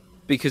 Yeah.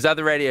 Because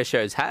other radio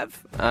shows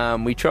have.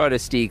 We try to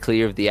steer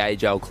clear of the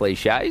age-old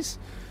cliches.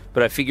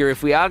 But I figure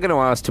if we are going to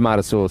ask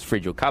tomato sauce,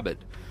 fridge or cupboard,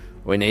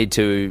 we need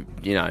to,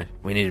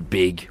 we need a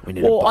big, we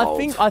need a bold.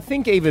 I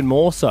think even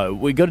more so,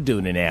 we got to do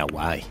it in our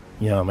way.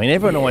 You know what I mean?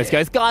 Everyone always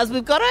goes, guys,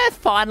 we've got to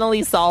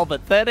finally solve it.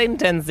 13,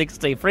 10,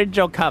 60, fridge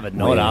or cupboard.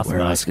 Not us, We're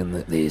mate. asking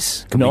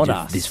this. Can Not we do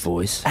us. this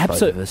voice?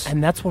 Absolutely. Both of us?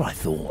 And that's what I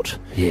thought.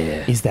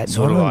 Yeah. Is that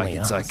sort of not like, only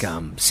it's us?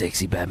 like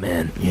sexy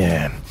Batman.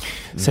 Yeah.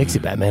 Sexy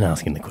Batman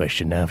asking the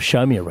question. Now,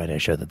 show me a radio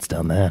show that's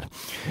done that.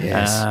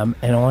 Yes.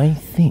 And I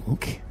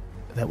think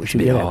that we should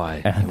Bit get high.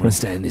 You want to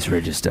stay in this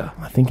register.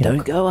 I think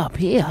Don't go up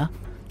here.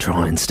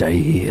 Try and stay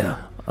here.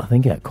 I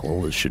think our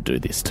callers should do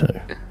this too.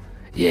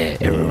 Yeah,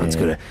 everyone's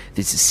got to...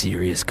 This is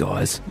serious,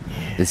 guys.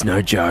 Yeah. There's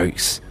no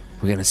jokes.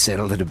 We're going to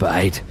settle the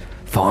debate.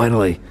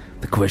 Finally,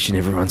 the question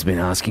everyone's been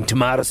asking.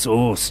 Tomato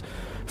sauce,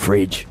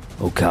 fridge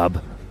or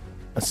cub?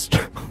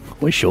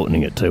 We're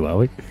shortening it too, are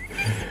we?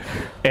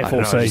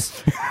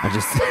 FLC.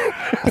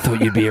 I thought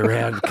you'd be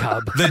around,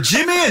 cub. The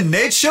Jimmy and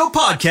Nate Show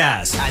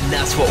podcast. And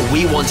that's what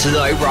we want to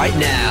know right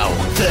now.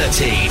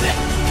 13,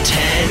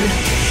 10,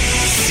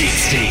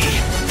 60.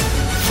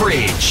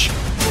 Fridge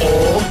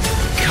or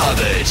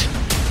cupboard?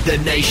 The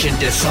nation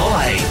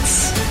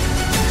decides.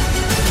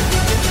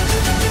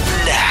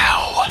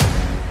 Now.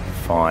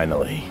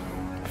 Finally.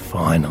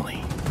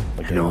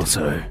 And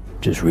also,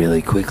 just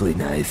really quickly,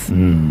 Nath,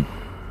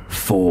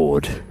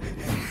 Ford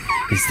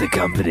is the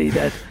company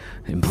that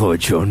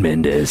employed Shawn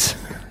Mendes.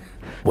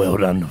 Well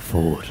done to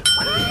Ford.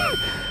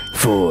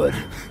 Ford,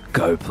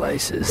 go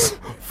places.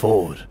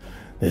 Ford,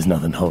 There's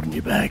nothing holding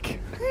you back.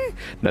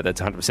 No, that's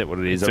 100% what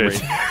it is.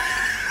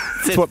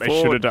 That's what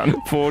they should have done.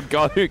 Ford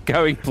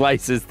going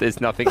places, there's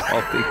nothing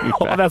holding you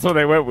back. That's what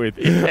they went with.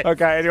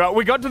 Okay, anyway,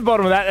 we got to the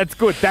bottom of that. That's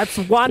good. That's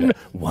one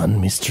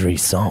mystery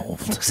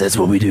solved. So that's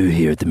what we do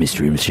here at the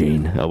Mystery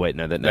Machine. Oh, wait,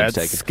 no, that name's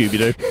That's taken.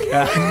 Scooby-Doo.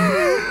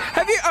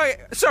 Have you... Oh,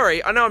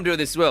 sorry, I know I'm doing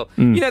this as well.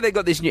 You know they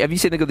got this new... Have you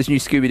seen they got this new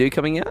Scooby-Doo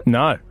coming out?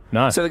 No.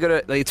 So they got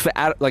a... It's for...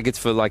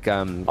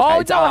 Oh, no,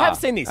 I have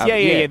seen this.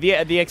 Yeah.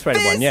 The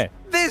X-rated one, yeah.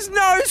 There's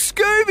no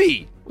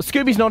Scooby! Well,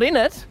 Scooby's not in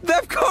it.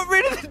 They've got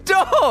rid of the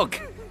dog!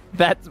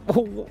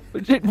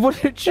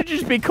 It should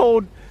just be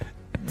called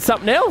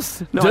something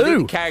else. No, I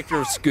think the character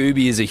of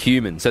Scooby is a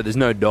human, so there's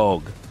no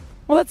dog.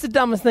 Well, that's the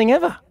dumbest thing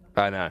ever.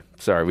 I know.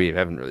 Sorry, we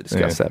haven't really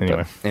discussed that.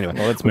 Anyway. But anyway,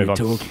 Well, let's move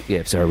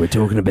on. We're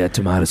talking about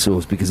tomato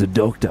sauce because a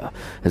doctor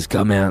has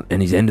come out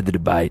and he's ended the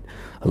debate,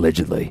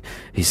 allegedly.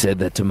 He said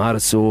that tomato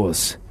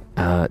sauce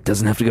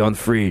doesn't have to go in the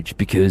fridge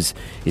because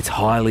it's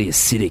highly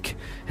acidic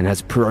and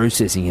has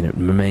processing in it,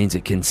 means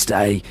it can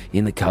stay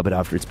in the cupboard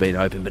after it's been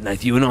opened. But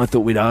Nath, you and I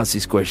thought we'd ask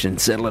this question,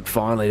 settle it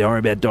finally, don't worry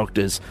about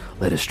doctors,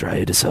 let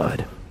Australia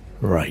decide.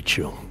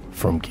 Rachel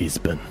from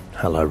Gisborne.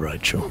 Hello,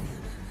 Rachel.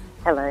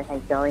 Hello, how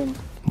you going?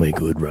 We're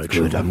good,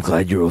 Rachel. Good, I'm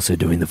glad you're also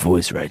doing the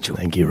voice, Rachel.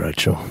 Thank you,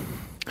 Rachel.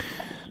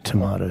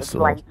 Tomato It's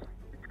sauce. late.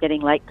 It's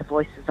getting late, the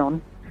voice is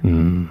on.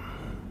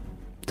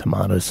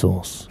 Tomato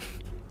sauce.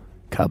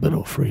 Cupboard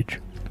or fridge?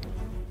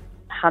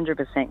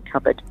 100%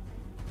 cupboard.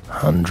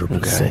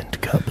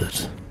 100% cupboard.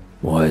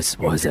 Why is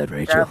that,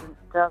 Rachel?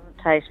 Doesn't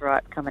taste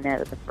right coming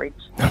out of the fridge.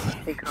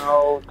 Too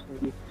cold.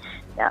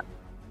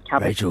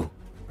 Cupboard.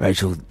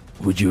 Rachel,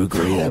 would you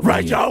agree that...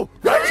 Rachel!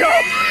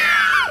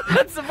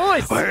 That's the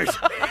voice. Where is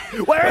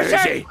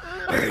she?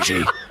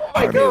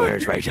 Oh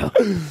Where's Rachel?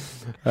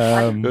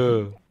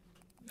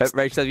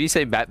 Rachel, have you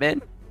seen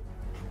Batman?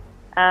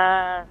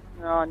 No,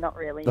 not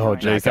really. Oh, no.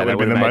 jeez, that would have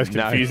been the most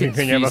confusing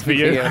thing ever for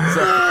you.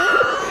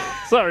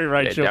 Sorry,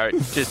 Rachel. Yeah, no,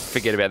 just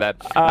forget about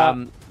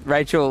that.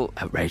 Rachel,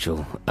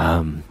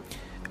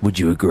 would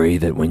you agree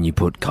that when you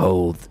put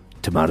cold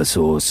tomato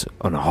sauce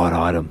on a hot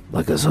item,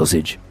 like a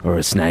sausage or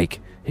a snake,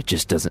 it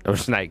just doesn't... Or a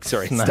snake,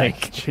 sorry.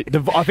 Snake.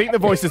 I think the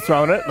voice is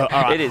throwing it. All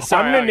right. It is.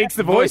 Sorry, I'm going to nix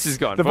the voice. Voice is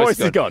gone. The voice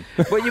is gone.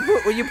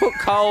 when you put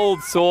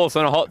cold sauce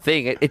on a hot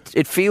thing,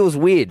 it feels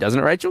weird, doesn't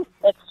it, Rachel?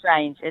 It's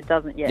strange. It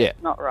doesn't, Yeah.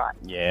 it's not right.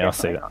 Yeah, I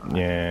see Definitely that. not right.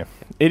 Yeah.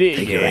 It is.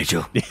 Thank you,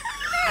 Rachel.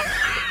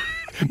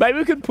 Maybe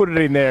we could put it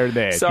in there and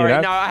there. Sorry, you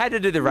know? no, I had to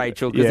do the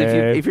Rachel, because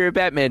Yeah. if you're a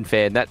Batman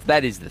fan,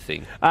 that is the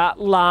thing.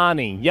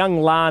 Lani,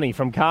 young Lani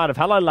from Cardiff.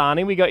 Hello,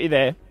 Lani. We got you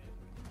there.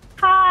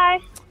 Hi,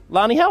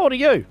 Lani, how old are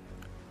you?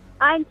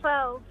 I'm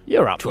 12.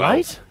 You're up 12.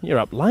 late. You're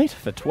up late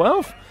for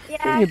 12.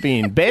 Yeah. You'll be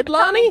in bed,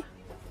 Lani?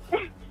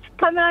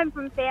 Coming home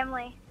from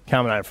family.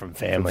 Coming home from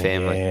family. From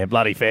family. Yeah,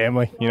 bloody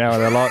family. You know what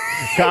they're like.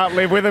 Can't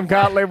live with them,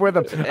 can't live with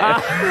them.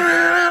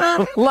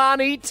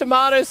 Lani,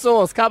 tomato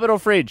sauce, cupboard or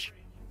fridge?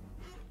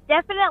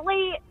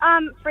 Definitely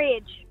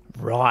fridge.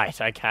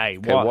 Right, okay.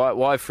 Okay,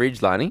 why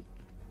fridge, Lani?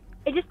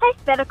 It just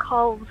tastes better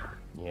cold.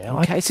 Yeah,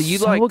 Okay, so you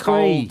agree.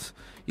 cold.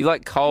 You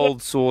like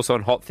cold sauce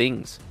on hot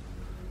things.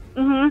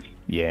 Mhm.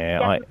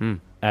 Yeah, I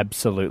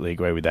absolutely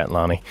agree with that,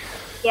 Lani.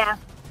 Yeah.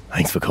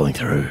 Thanks for calling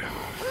through.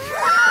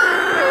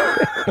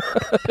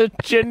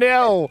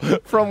 Janelle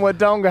from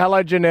Wodonga.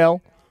 Hello,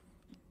 Janelle.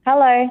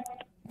 Hello.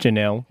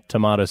 Janelle,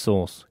 tomato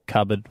sauce,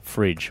 cupboard,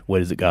 fridge. Where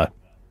does it go?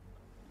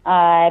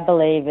 I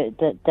believe it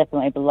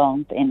definitely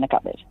belongs in the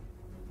cupboard.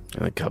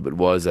 In the cupboard.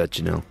 Why is that,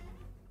 Janelle?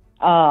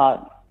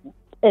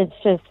 It's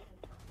just,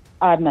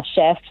 I'm a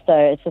chef, so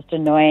it's just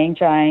annoying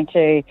trying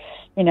to,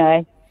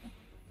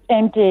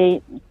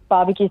 empty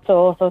barbecue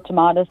sauce or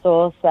tomato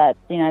sauce that's,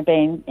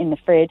 been in the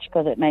fridge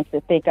because it makes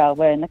it thicker.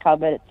 Where in the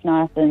cupboard it's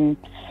nice and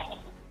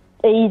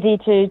easy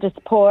to just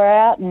pour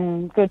out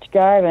and good to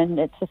go, and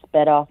it's just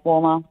better,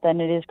 warmer than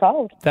it is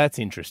cold. That's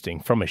interesting.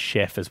 From a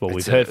chef as well. It's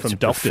We've heard it's from a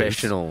doctors.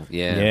 professional,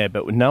 yeah. Yeah,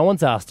 but no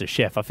one's asked a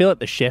chef. I feel like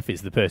the chef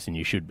is the person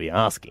you should be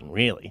asking,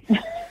 really.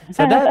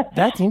 So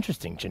that's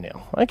interesting,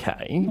 Janelle.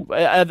 Okay.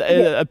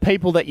 Are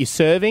people that you're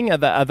serving,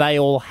 are they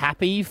all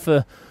happy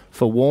for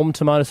warm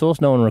tomato sauce?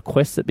 No one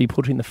requests it be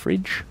put in the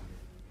fridge?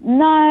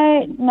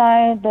 No,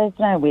 there's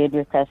no weird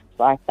requests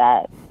like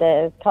that.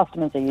 The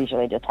customers are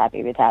usually just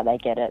happy with how they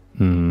get it.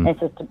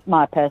 It's just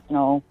my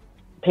personal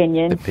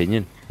opinion.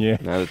 Yeah.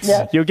 No,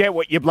 You'll get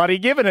what you're bloody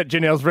giving at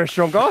Janelle's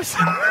restaurant, guys.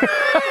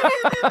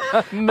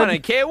 I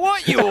don't care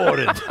what you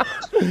ordered.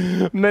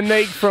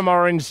 Monique from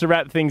Orange to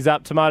wrap things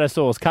up. Tomato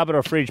sauce, cupboard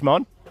or fridge,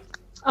 Mon?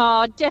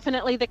 Oh,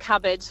 definitely the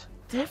cupboard.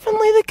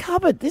 Definitely the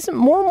cupboard. There's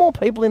more and more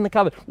people in the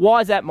cupboard. Why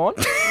is that, Mon?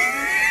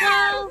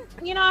 Well,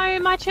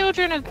 my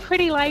children are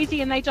pretty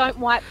lazy and they don't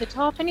wipe the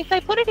top. And if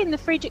they put it in the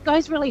fridge, it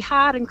goes really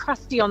hard and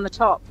crusty on the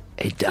top.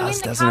 It does, so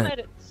in the doesn't cupboard,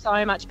 it? It's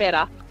so much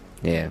better.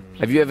 Yeah.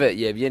 Have you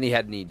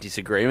had any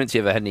disagreements?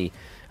 You ever had any...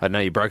 I know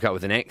you broke up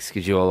with an ex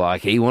because you were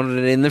like, he wanted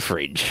it in the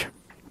fridge.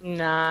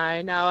 No,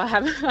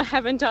 I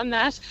haven't done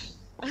that.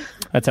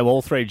 That's how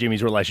all three of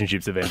Jimmy's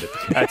relationships have ended.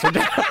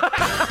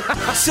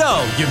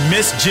 So, you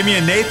missed Jimmy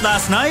and Nate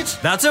last night?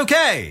 That's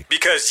okay,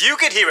 because you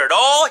could hear it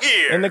all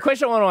here. And the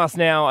question I want to ask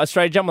now,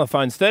 Australia, jump on the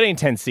phones, 13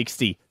 10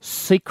 60,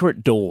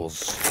 secret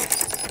doors.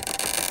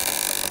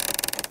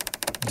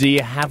 Do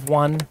you have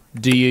one?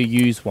 Do you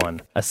use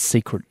one? A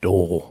secret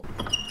door.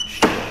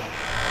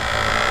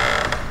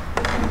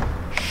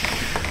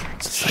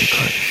 It's a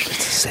secret.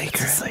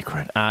 It's a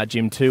secret.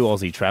 Jim, 2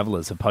 Aussie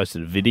travellers have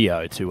posted a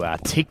video to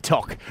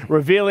TikTok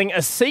revealing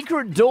a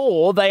secret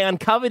door they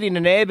uncovered in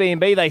an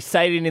Airbnb they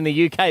stayed in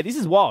the UK. This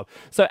is wild.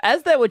 So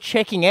as they were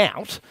checking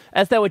out,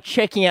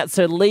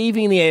 so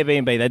leaving the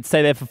Airbnb, they'd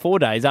stay there for 4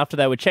 days. After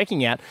they were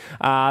checking out,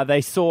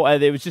 they saw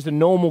there was just a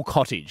normal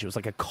cottage. It was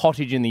like a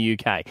cottage in the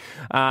UK.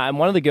 And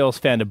one of the girls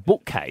found a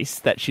bookcase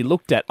that she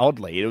looked at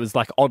oddly. It was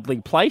like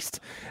oddly placed.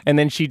 And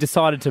then she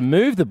decided to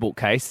move the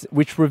bookcase,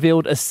 which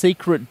revealed a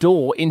secret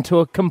door into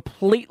a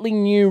completely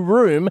new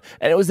room.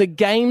 And it was a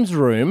games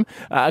room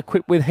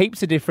equipped with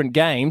heaps of different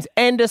games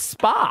and a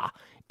spa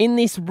in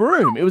this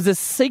room. It was a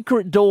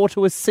secret door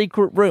to a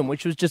secret room,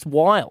 which was just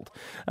wild.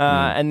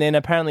 And then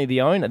apparently they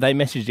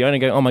messaged the owner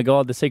going, oh my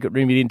God, the secret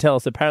room you didn't tell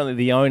us. Apparently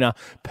the owner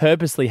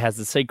purposely has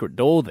the secret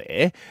door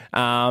there.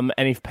 And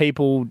if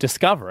people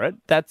discover it,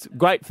 that's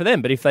great for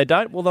them. But if they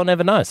don't, well, they'll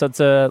never know. So it's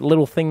a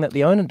little thing that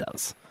the owner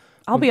does.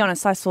 I'll be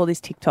honest, I saw this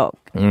TikTok.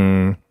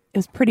 It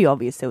was pretty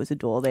obvious there was a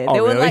door there.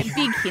 There were really? like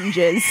big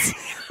hinges.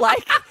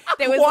 Like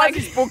there was Why like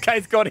has this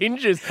bookcase got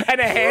hinges and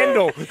a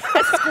handle?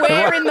 a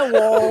square in the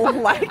wall.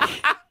 Like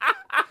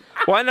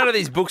Why are none of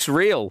these books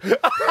real?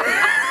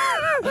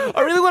 I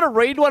really want to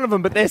read one of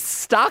them, but they're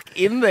stuck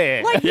in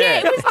there. Like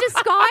it was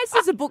disguised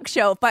as a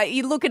bookshelf, but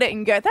you look at it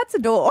and go, that's a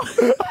door.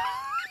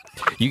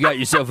 You got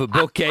yourself a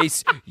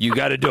bookcase, you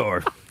got a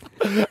door.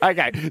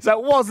 Okay, so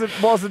it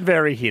wasn't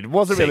very hidden.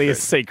 Wasn't really a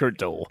secret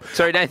door.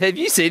 Sorry, Nathan, have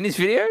you seen this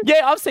video?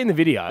 Yeah, I've seen the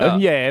video. Oh.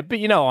 Yeah, but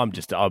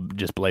I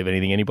just believe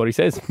anything anybody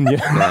says.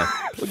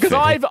 Because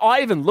I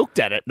even looked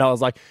at it and I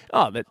was like,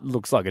 oh, that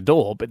looks like a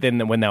door. But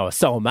then when they were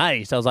so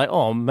amazed, I was like,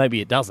 oh,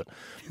 maybe it doesn't.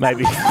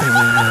 Maybe. You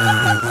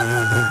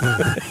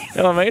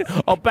know what I mean?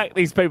 I'll back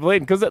these people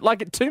in because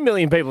 2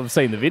 million people have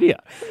seen the video.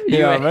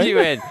 You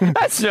went,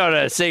 that's not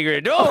a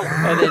secret door.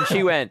 And then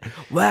she went,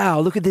 wow,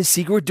 look at this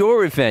secret door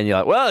we found. You're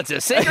like, well, it's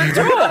a secret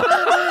door.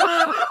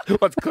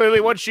 That's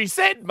clearly what she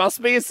said.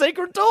 Must be a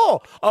secret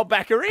door. I'll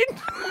back her in.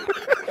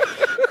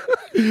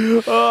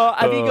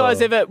 Have you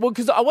guys ever... Well,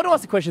 because I want to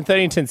ask the question,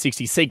 13 10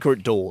 60,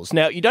 secret doors.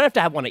 Now, you don't have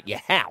to have one at your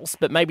house,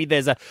 but maybe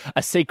there's a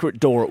secret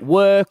door at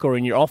work or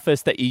in your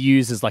office that you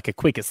use as like a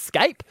quick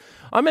escape.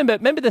 I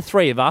remember the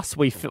three of us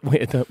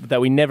that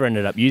we never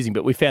ended up using,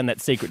 but we found that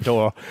secret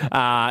door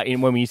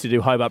when we used to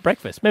do Hobart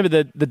breakfast.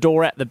 Remember the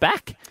door out the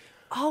back?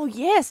 Oh,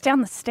 yes, down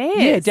the stairs.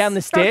 Yeah, down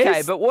the stairs.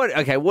 Okay, but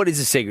what is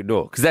a secret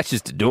door? Because that's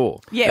just a door.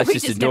 Yeah, that's we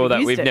just just a door never that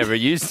used we've it. never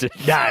used it.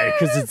 No,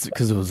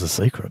 because it was a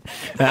secret.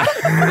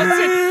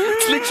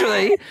 It's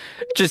literally,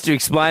 just to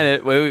explain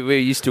it, where we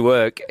used to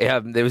work,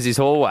 there was this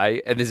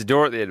hallway and there's a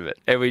door at the end of it,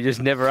 and we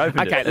just never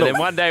opened it. And then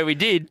one day we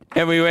did,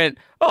 and we went,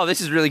 oh, this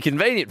is really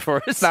convenient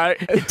for us. No,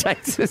 it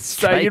takes us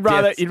so straight you'd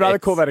rather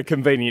call that a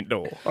convenient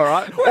door, all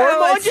right? Well, or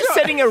am I it's just not-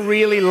 setting a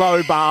really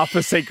low bar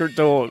for secret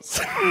doors?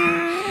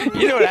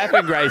 You know what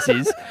happened, Grace,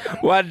 is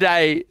one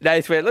day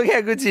Nath went, look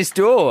how good's this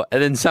door. And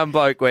then some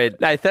bloke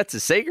went, Nath, that's a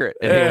secret.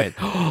 And he went,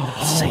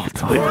 oh,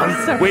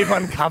 secret door. We've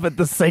uncovered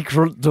the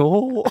secret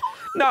door.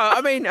 No,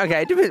 I mean,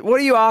 okay, what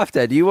are you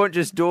after? Do you want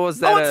just doors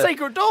that I want are...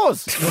 secret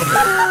doors.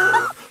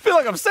 I feel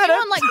like I've said You it.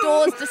 want like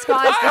doors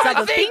disguised as I other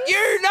don't think things?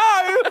 you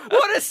know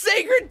what a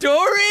secret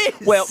door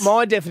is. Well,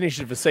 my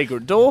definition of a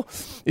secret door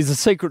is a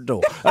secret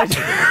door.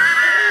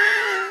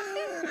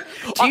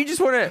 Do you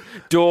just want a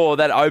door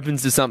that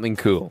opens to something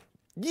cool?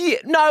 Yeah,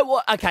 no,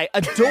 well, okay,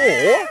 a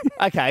door,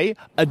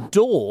 a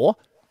door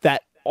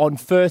that on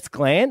first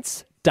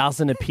glance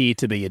doesn't appear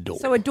to be a door.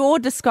 So a door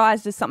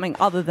disguised as something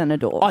other than a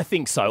door. I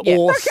think so, Yeah.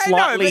 or Okay,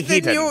 slightly no, but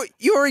hidden. then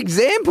your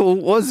example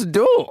was a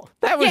door.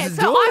 That was Yeah, a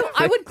so door.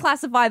 I would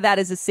classify that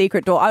as a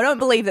secret door. I don't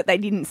believe that they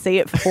didn't see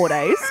it for 4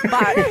 days,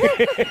 but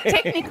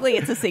technically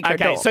it's a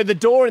secret Okay, door. so the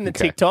door in the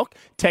TikTok,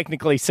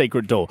 technically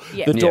secret door.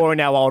 Yeah. The door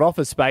in our old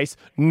office space,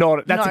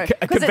 not. That's no, a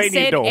because convenient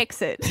it said door.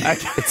 exit.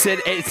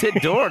 It said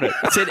door on it.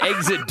 It said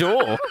exit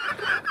door.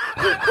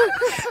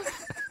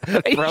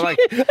 Are you, We're like,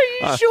 are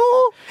you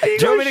sure? Are do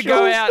you want me to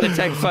go out and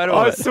take a photo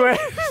I of it? swear.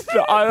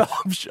 I'm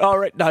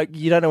sure. No,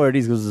 you don't know where it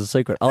is because it's a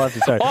secret. I'll have to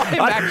say. I'm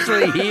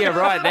actually here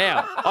right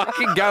now. I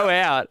can go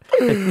out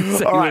and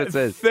see All what right, it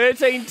says.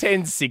 13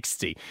 10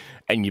 60.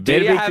 And you Do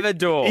better you be have a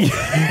door?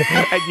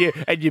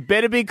 and you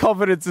better be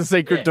confident it's a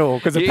secret door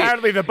because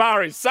apparently the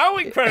bar is so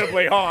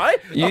incredibly high.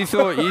 You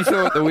thought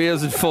the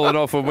wheels had fallen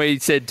off when we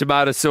said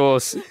tomato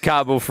sauce,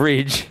 cardboard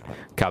fridge.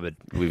 cupboard.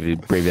 We've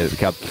abbreviated the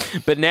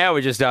cupboard. But now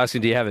we're just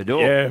asking, do you have a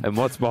door? Yeah. And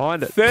what's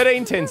behind it?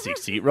 13 10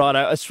 60. Righto,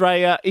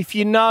 Australia, if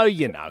you know,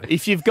 you know.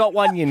 If you've got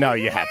one, you know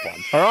you have one.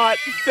 All right?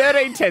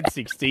 13 10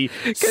 60.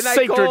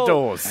 Secret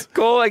doors.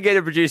 Call and get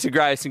a producer,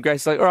 Grace. And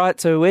Grace's like, all right,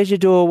 so where's your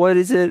door? What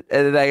is it?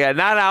 And then they go,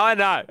 no, I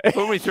know.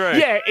 Put me through.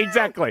 Yeah,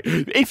 exactly.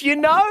 If you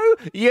know,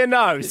 you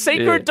know.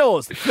 Secret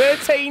doors.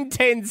 13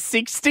 10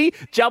 60.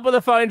 Jump on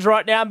the phones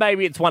right now.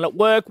 Maybe it's one at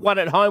work, one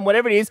at home,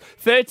 whatever it is.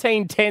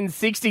 13 10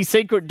 60.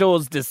 Secret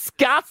doors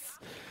discuss.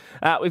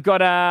 We've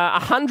got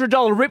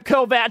 $100 Rip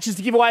Curl vouchers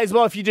to give away as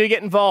well if you do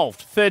get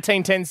involved.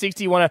 13 10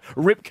 60. You want a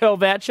Rip Curl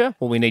voucher?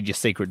 Well, we need your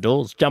secret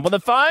doors. Jump on the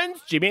phones.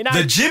 Jimmy and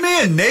Nate. The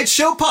Jimmy and Nate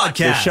Show podcast.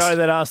 The show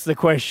that asks the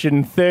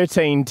question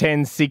 13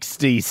 10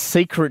 60.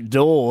 Secret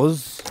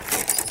doors.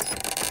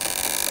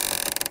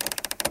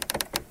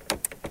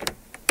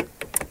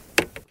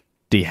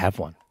 Do you have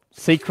one?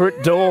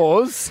 Secret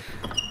doors.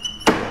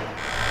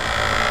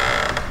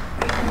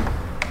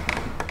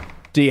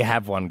 Do you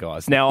have one,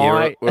 guys?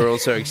 Now, we're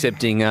also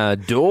accepting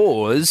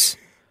doors.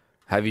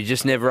 Have you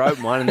just never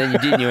opened one and then you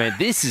did and you went,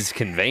 this is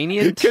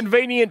convenient?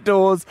 Convenient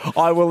doors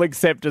I will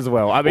accept as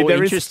well. I mean,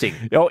 or interesting.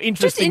 Interesting doors.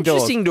 Just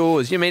interesting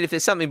doors. You mean if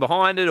there's something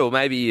behind it or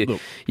maybe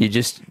you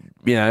just,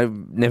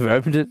 never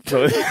opened it?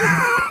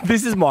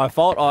 This is my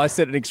fault. I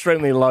set an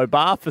extremely low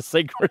bar for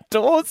secret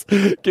doors,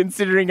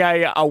 considering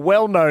a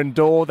well-known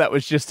door that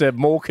was just a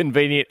more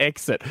convenient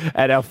exit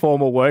at our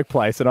former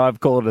workplace, and I've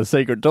called it a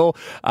secret door.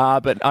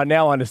 But I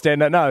now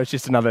understand that, no, it's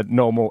just another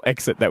normal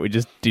exit that we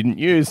just didn't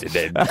use.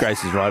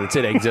 Grace is right. It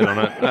said exit on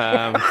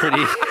it.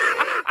 Pretty...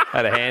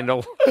 Had a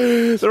handle.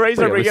 The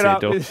reason I bring it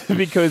up is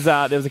because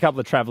there was a couple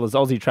of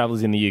Aussie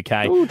travellers in the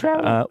UK.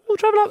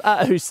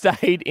 Who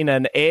stayed in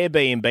an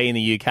Airbnb in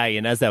the UK,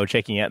 and as they were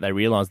checking out, they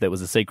realised there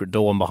was a secret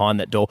door, and behind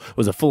that door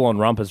was a full-on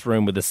rumpus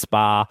room with a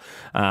spa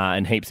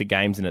and heaps of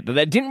games in it. But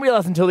they didn't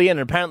realise until the end,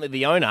 and apparently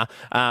the owner,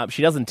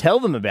 she doesn't tell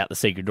them about the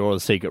secret door or the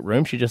secret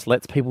room. She just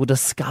lets people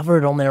discover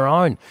it on their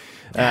own.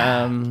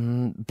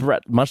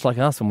 Much like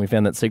us when we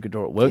found that secret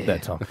door at work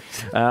that time.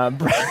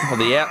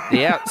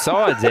 The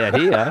outside's out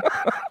here.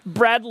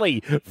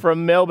 Bradley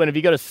from Melbourne. Have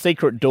you got a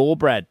secret door,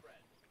 Brad?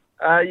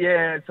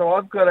 Yeah, so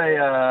I've got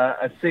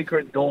a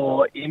secret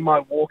door in my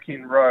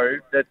walk-in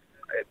road that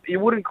you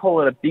wouldn't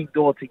call it a big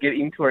door to get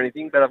into or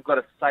anything, but I've got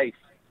a safe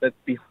that's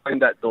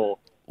behind that door.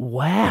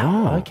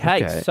 Wow.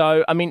 Okay.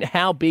 So, I mean,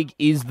 how big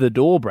is the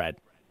door, Brad?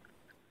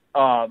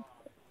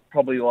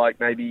 Probably like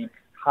maybe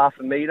half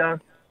a metre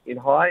in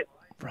height.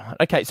 Right.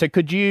 Okay. So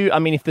could you, I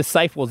mean, if the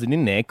safe wasn't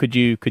in there, could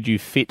you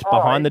fit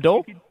behind the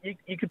door?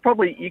 You could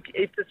probably,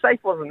 if the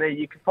safe wasn't there,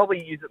 you could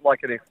probably use it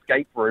like an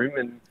escape room,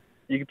 and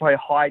you could probably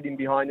hide in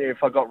behind there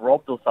if I got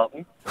robbed or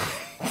something.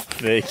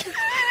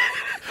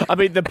 I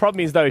mean, the problem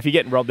is, though, if you're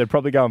getting robbed, they're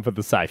probably going for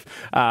the safe,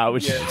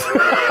 which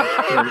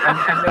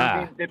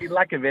and there'd be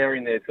lack of air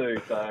in there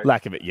too. So.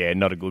 Lack of it, yeah,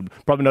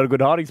 probably not a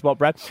good hiding spot,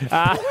 Brad.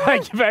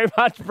 Thank you very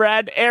much,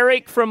 Brad.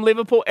 Eric from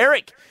Liverpool.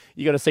 Eric,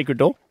 you got a secret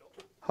door?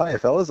 Hi,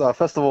 fellas.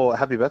 First of all,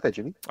 happy birthday,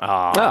 Jimmy.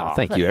 Oh,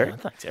 thank you, Eric.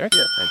 Thanks, Eric.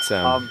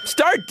 Yeah.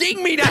 Start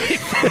ding me, Dave.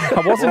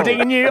 I wasn't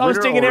dinging you. I was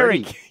dinging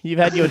Eric. You've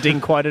had your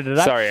ding quoted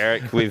today. Sorry,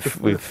 Eric.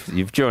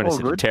 You've joined us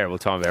at a terrible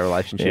time of our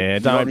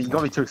relationship. Yeah, you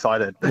got me too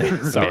excited.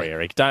 Sorry,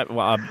 Eric.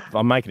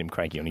 I'm making him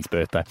cranky on his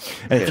birthday.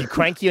 And if you're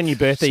cranky on your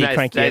birthday, you're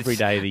cranky every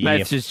day of the year.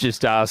 Nate's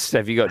just asked,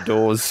 have you got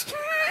doors?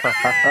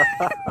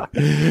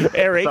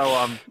 Eric.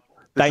 So,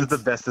 this is the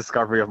best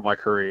discovery of my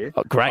career.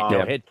 Oh, great, go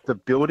ahead. The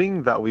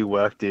building that we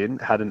worked in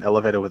had an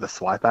elevator with a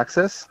swipe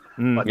access,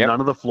 but none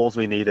of the floors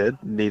we needed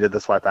the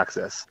swipe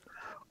access.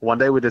 One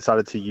day we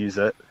decided to use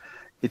it.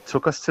 It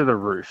took us to the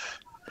roof.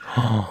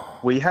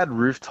 We had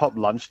rooftop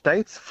lunch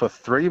dates for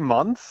 3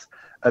 months,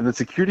 and the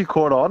security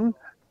caught on,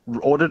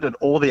 audited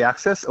all the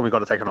access, and we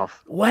got it taken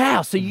off.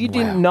 Wow, so you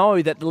didn't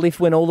know that the lift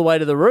went all the way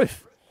to the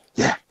roof?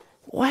 Yeah.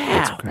 Wow.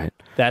 That's great.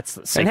 That's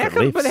secret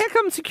lifts. But how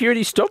come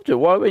security stopped it?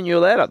 Why weren't you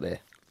allowed up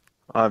there?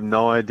 I have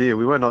no idea.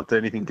 We were not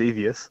doing anything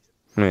devious.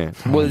 Yeah.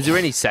 Well, is there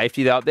any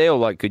safety up there,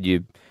 or could you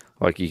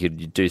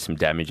do some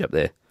damage up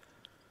there?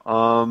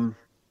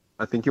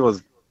 I think it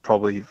was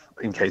probably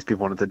in case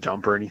people wanted to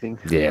jump or anything.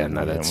 Yeah,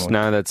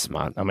 that's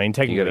smart. I mean,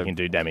 technically you can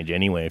do damage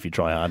anywhere if you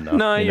try hard enough.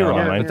 No, you're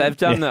right. I mean? But they've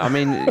done that. I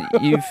mean,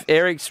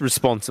 Eric's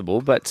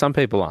responsible, but some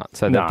people aren't.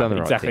 So they've done the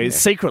right exactly. thing. It's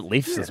secret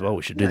lifts as well.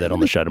 We should do that on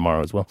the show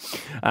tomorrow as well.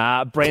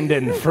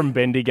 Brendan from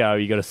Bendigo,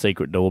 you got a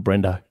secret door,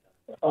 Brendo?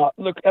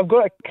 Look, I've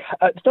got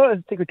it's not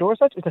a secret door as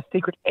such, it's a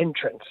secret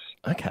entrance.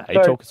 Okay,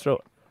 talk us through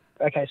it.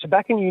 Okay, so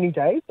back in uni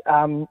days,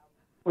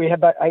 we had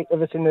about 8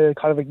 of us in the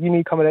kind of a uni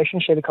accommodation,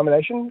 shared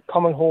accommodation,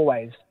 common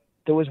hallways.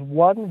 There was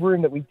one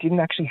room that we didn't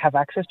actually have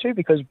access to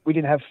because we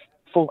didn't have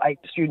full 8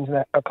 students in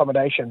that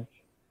accommodation.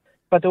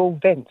 But there were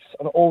vents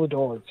on all the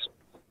doors.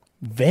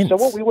 Vents? So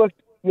what we worked,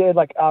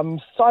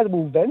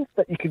 sizable vents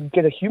that you could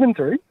get a human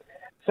through.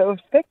 So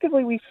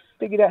effectively we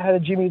figured out how to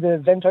jimmy the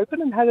vent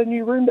open and had a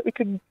new room that we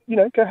could,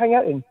 go hang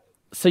out in.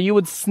 So you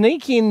would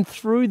sneak in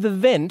through the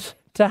vent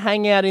to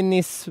hang out in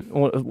this,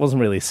 well, it wasn't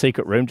really a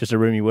secret room, just a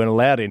room you weren't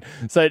allowed in.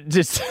 So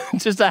just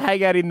to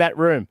hang out in that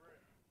room.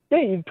 Yeah,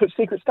 you put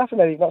secret stuff in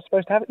there that you're not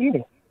supposed to have at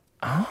uni.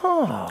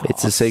 Oh,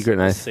 It's a secret,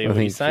 Nate. see I what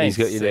think he's saying. he's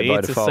got you there See, by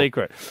it's default. a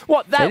secret.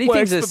 What, that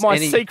Anything's works, a- but my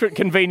any- secret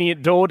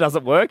convenient door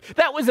doesn't work?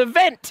 That was a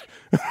vent.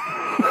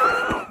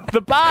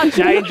 The bar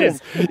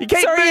changes. You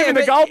keep moving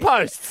the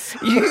goalposts.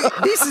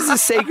 This is a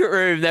secret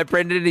room that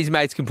Brendan and his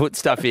mates can put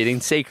stuff in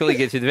and secretly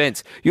get through the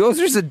vents. Yours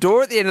was a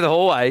door at the end of the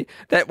hallway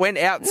that went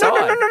outside.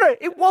 No.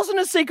 It wasn't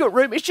a secret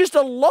room. It's just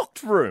a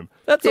locked room.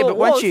 That's all but it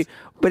was.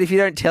 But if you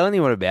don't tell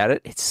anyone about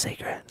it, it's a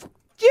secret.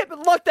 Yeah,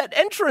 but like that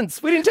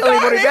entrance. We didn't tell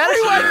anybody about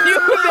it. Everyone knew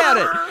about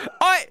it.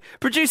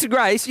 Producer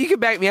Grace, you can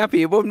back me up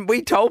here. When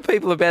we told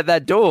people about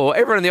that door,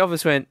 everyone in the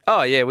office went,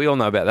 "Oh yeah, we all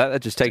know about that.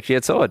 That just takes you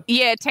outside."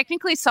 Yeah,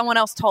 technically someone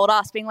else told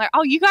us, being like,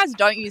 oh, you guys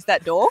don't use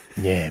that door.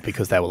 Yeah,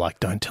 because they were like,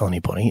 don't tell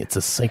anybody. It's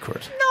a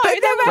secret. No, they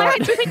were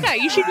right to think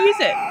that. You should use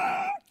it.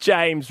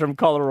 James from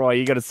Collaroy,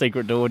 you got a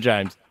secret door,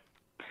 James.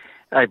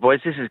 Hey, boys,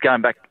 this is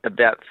going back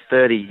about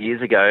 30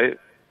 years ago.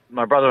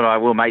 My brother and I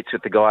were mates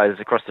with the guys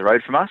across the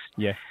road from us.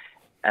 Yeah.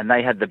 And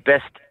they had the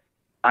best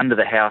under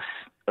the house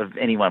of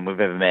anyone we've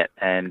ever met.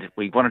 And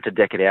we wanted to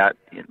deck it out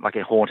like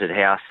a haunted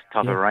house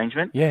type of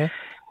arrangement. Yeah.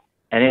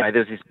 And anyway, there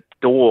was this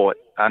door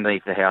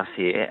underneath the house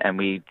here, and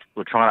we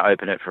were trying to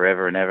open it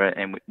forever and ever.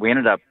 And we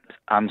ended up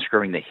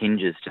unscrewing the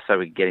hinges just so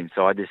we could get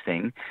inside this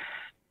thing.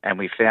 And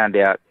we found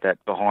out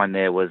that behind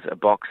there was a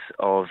box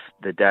of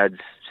the dad's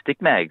stick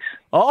mags.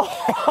 Oh,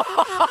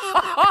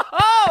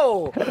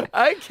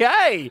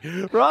 okay.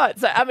 Right.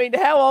 So, I mean,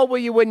 how old were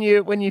you when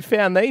you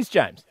found these,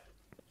 James?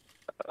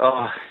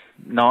 Oh,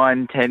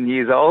 9, 10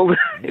 years old.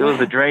 It was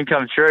a dream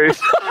come true.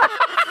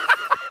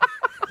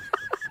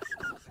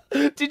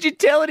 Did you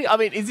tell any? I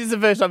mean, is this the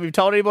first time you've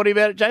told anybody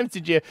about it, James?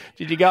 Did you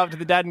go up to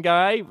the dad and go,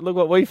 "Hey, look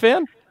what we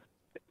found"?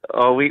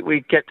 Oh,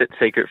 we kept it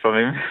secret from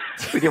him.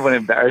 We didn't want to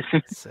embarrass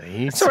him.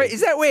 Sorry,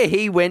 is that where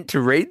he went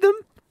to read them?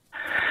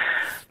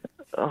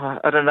 Oh,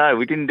 I don't know.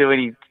 We didn't do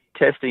any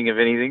testing of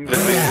anything. But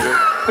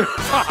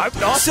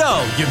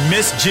So, you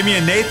missed Jimmy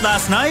and Nate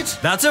last night?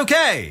 That's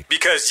okay,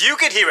 because you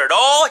could hear it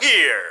all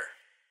here.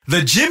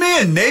 The Jimmy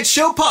and Nate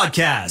Show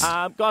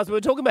Podcast. Guys, we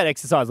were talking about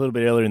exercise a little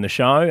bit earlier in the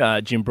show.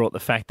 Jim brought the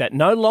fact that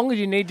no longer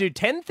do you need to do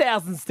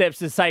 10,000 steps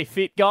to stay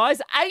fit,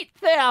 guys.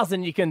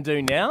 8,000 you can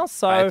do now.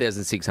 So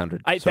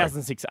 8,600.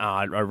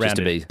 8,600. I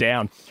rounded be. it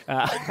down.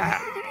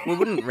 We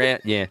wouldn't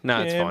round. Yeah,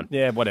 no, it's fine.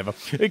 Yeah, whatever.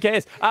 Who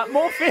cares?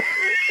 More fit.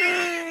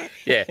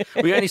 Yeah,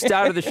 we only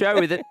started the show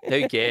with it.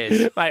 Who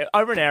cares? Mate,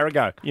 over an hour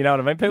ago. You know what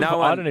I mean?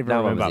 People, I don't even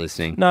no remember. one was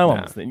listening. No one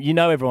was listening. You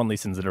know everyone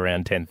listens at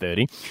around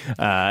 10:30.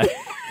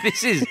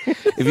 This is,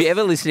 if you're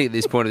ever listening at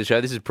this point of the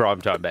show, this is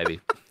prime time, baby.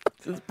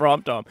 This is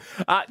prime time.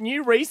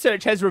 New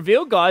research has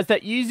revealed, guys,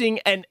 that using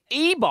an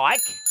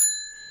e-bike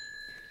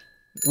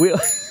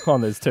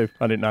there's two.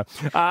 I didn't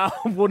know.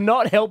 Will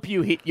not help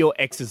you hit your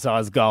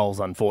exercise goals,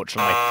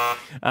 unfortunately.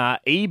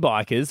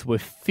 E-bikers were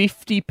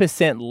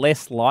 50%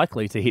 less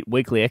likely to hit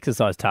weekly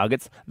exercise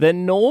targets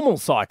than normal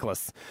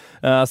cyclists.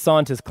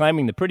 Scientists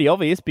claiming the pretty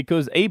obvious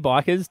because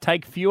e-bikers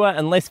take fewer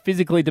and less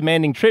physically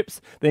demanding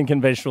trips than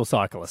conventional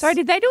cyclists. Sorry,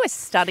 did they do a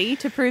study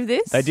to prove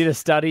this? They did a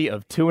study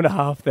of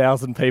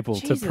 2,500 people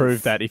to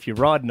prove that if you're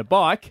riding a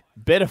bike,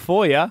 better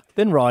for you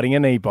than riding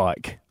an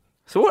e-bike.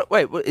 So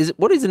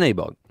what is an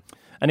e-bike?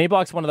 An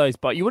e-bike's one of those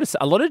bikes. You would have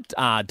a lot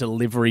of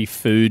delivery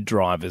food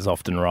drivers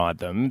often ride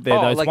them.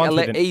 They're those like ones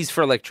with E's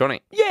for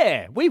electronic.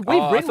 Yeah, we've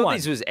ridden I thought one.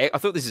 I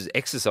thought this was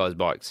exercise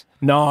bikes.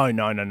 No.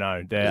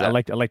 They're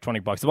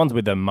electronic bikes. The ones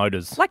with the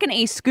motors. Like an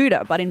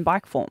e-scooter, but in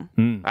bike form.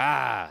 Mm.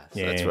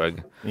 So that's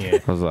rogue. Yeah,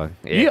 I was like,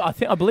 yeah.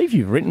 I believe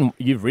you've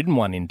ridden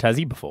one in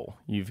Tassie before.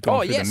 You've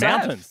gone through the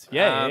mountains.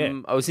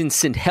 Yeah. I was in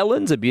St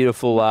Helens, a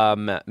beautiful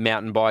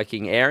mountain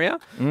biking area.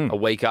 A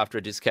week after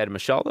I dislocated my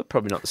shoulder.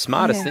 Probably not the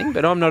smartest thing,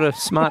 but I'm not a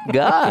smart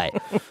guy.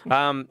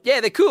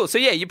 They're cool. So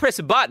yeah, you press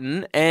a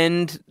button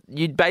and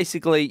you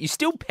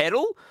still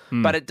pedal,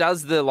 but it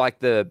does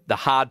the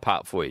hard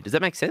part for you. Does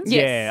that make sense?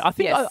 Yeah, I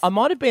think I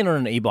might have been on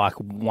an e-bike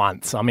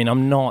once. I mean,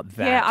 I'm not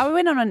that. Yeah, I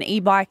went on an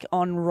e-bike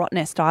on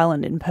Rottnest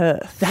Island in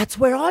Perth. That's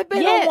where I've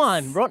been on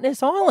one,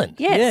 Rottnest Island.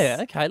 Yes.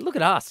 Yeah, okay. Look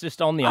at us,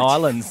 just on the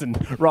islands and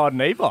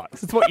riding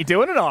e-bikes. That's what you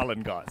do on an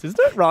island, guys, isn't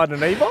it?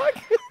 Riding an e-bike?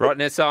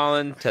 Rottnest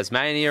Island,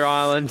 Tasmania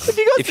Island.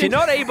 If you're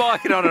not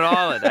e-biking on an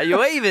island, are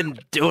you even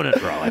doing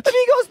it right? Have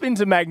you guys been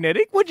to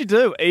Magnetic? What'd you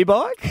do,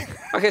 e-bike?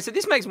 Okay, so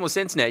this makes more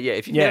sense now. Yeah,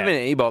 if you've never been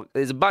an e-bike,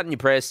 there's a button you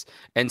press,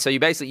 and so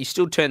you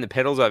still turn the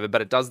pedals over,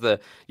 but it does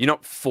you're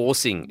not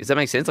forcing. Does that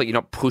make sense? Like you're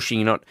not pushing,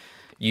 you're not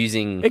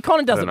using. It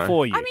kind of does it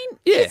for you. I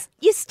mean,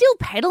 you're still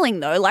pedaling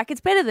though. Like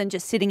it's better than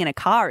just sitting in a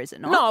car, is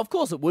it not? No, of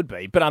course it would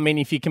be. But I mean,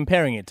 if you're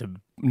comparing it to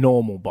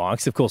normal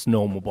bikes, of course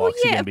normal bikes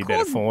are going to be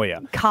better for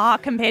you. Car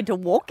compared to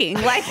walking.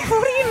 Like,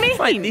 what do you mean?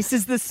 Mate, this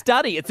is the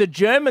study. It's a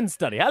German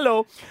study.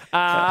 Hello.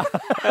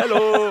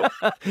 Hello.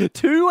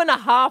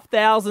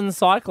 2,500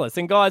 cyclists.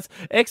 And guys,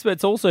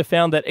 experts also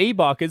found that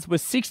e-bikers were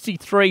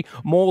 63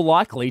 more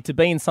likely to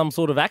be in some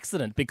sort of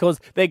accident because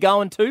they're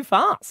going too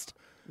fast.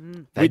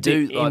 They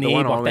do. In Like the the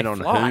one I e-bike, went they on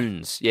fly.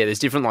 Hoons. Yeah, there's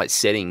different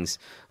settings.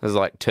 There's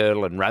like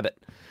turtle and rabbit.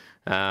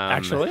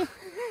 Actually?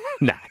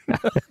 Nah. I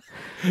think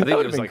it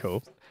would've was been like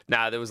cool.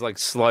 Nah, there was like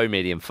slow,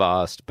 medium,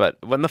 fast. But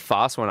when the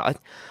fast one, off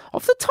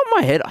the top of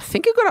my head, I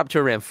think it got up to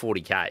around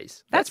 40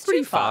 Ks. That's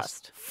pretty too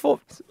fast.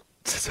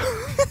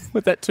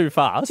 Was that too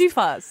fast? Too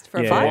fast for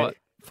a bike.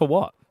 For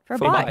what? For a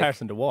In bike.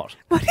 comparison to what?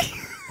 Why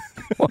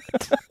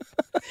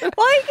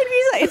are you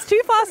confused? It's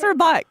too fast for a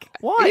bike.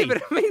 Why? Yeah,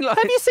 but I mean, like,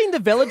 Have you seen the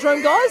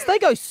velodrome, guys? They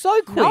go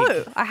so quick.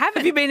 No, I haven't.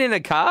 have you been in a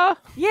car?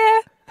 Yeah.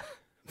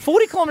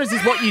 40 kilometres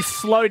is what you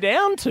slow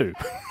down to.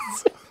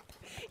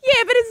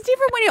 Yeah, but it's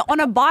different when you're on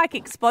a bike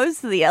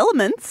exposed to the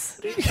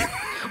elements.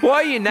 Why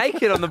are you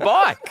naked on the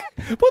bike?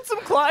 Put some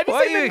clothes.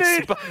 Why are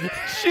you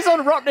She's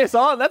on Rottnest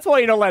Island. That's why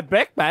you're not allowed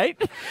back, mate.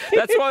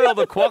 That's why all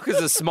the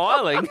quackers are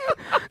smiling.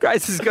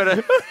 Grace has got a...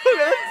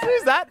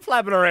 Who's that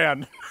flapping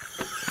around?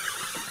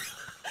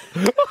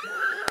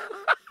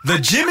 The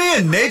Jimmy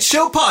and Nate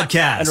Show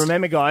podcast. And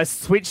remember, guys,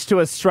 switch to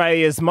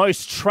Australia's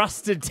most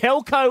trusted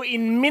telco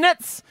in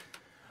minutes,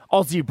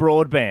 Aussie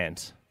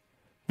Broadband.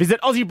 Visit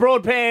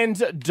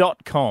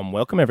AussieBroadband.com.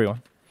 Welcome,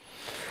 everyone.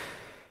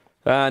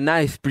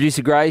 Nath,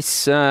 producer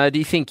Grace, do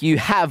you think you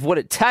have what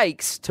it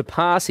takes to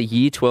pass a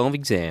Year 12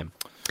 exam?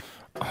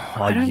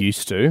 I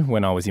used to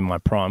when I was in my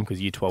prime,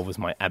 because Year 12 was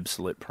my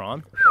absolute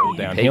prime. All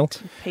downhill.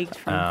 Peaked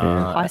from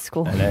high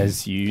school. And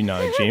as you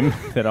know, Jim,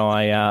 that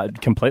I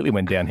completely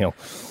went downhill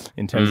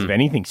in terms of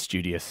anything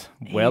studious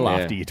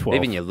after Year 12.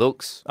 Even your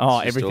looks. Oh,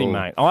 everything,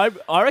 mate. I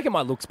reckon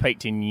my looks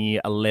peaked in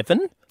Year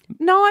 11.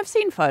 No, I've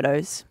seen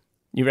photos.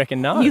 You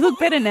reckon no? You look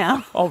better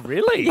now. Oh,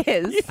 really?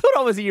 Yes. You thought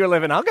I was a Year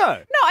 11 uggo? No,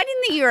 I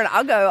didn't think you were an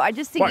uggo. I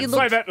just think you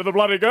look. Say that to the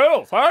bloody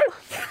girls, huh?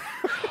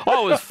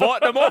 I was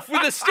fighting them off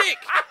with a stick.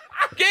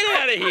 Get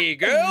out of here,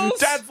 girls.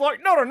 Dad's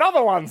like, not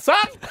another one, son.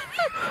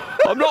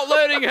 I'm not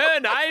learning her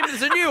name.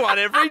 There's a new one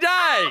every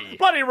day.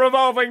 Bloody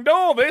revolving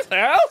door, this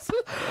house.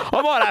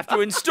 I might have to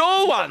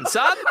install one,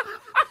 son.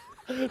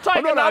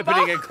 I'm not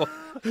opening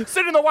a...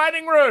 Sit in the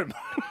waiting room.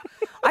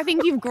 I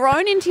think you've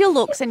grown into your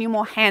looks and you're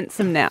more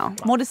handsome now,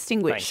 more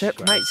distinguished.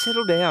 Mate,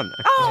 settle down.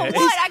 Oh,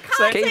 what? I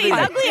can't say he's ugly.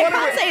 I What can't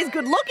do we- say he's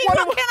good looking.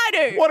 What can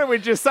I do? What did we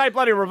just say?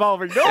 Bloody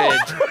revolving door.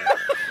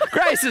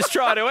 Grace is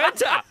trying to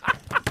enter.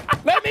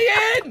 Let me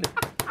in.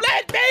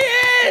 Let me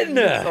in.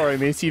 Sorry,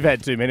 miss. You've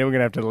had too many. We're going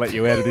to have to let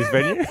you out of this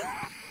venue.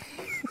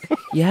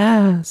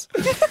 Yes.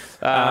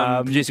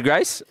 Producer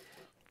Grace?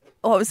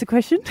 What was the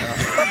question?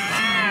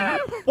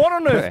 What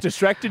on earth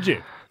distracted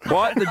you?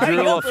 Wipe the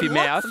drool off your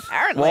mouth.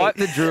 Apparently. Wipe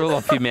the drool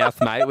off your mouth,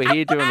 mate. We're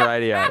here doing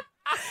radio.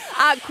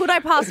 Could I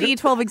pass the Year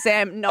 12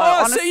 exam? No. Oh,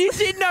 honestly. so you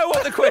did know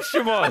what the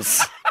question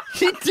was.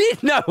 You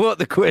did know what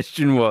the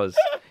question was.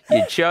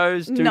 You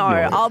chose to No, ignore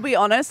it. I'll be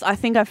honest. I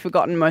think I've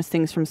forgotten most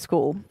things from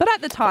school. But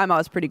at the time, I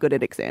was pretty good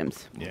at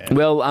exams. Yeah.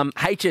 Well,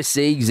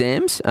 HSC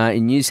exams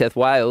in New South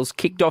Wales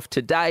kicked off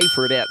today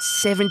for about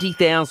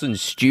 70,000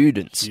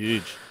 students.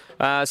 Huge.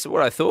 So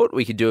what I thought,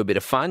 we could do a bit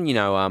of fun. You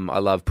know, I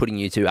love putting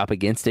you two up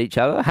against each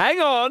other. Hang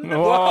on.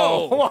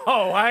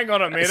 Whoa, hang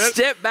on a minute.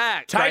 Step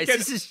back. Take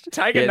Grace.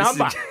 a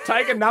number.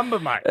 Take a number,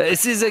 mate.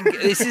 This is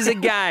a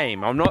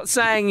game. I'm not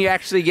saying you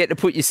actually get to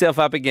put yourself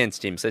up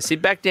against him. So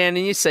sit back down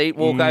in your seat,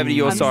 walk over to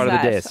your side of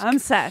the desk. I'm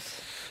sat.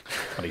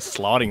 Oh, he's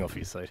sliding off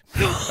your seat.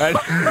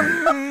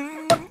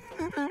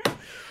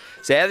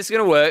 So how this is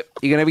going to work,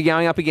 you're going to be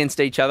going up against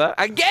each other.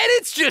 Again,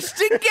 it's just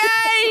a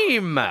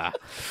game.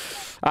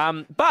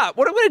 But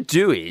what I'm going to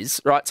do is,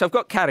 right, so I've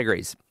got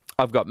categories.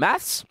 I've got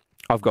maths,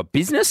 I've got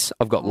business,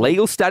 I've got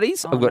legal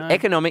studies, I've got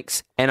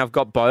economics, and I've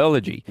got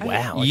biology.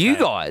 Wow, You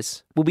okay.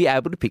 guys will be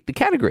able to pick the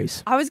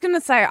categories. I was going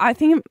to say, I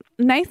think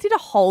Nath did a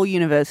whole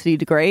university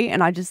degree,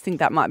 and I just think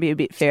that might be a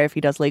bit fair if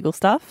he does legal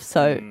stuff.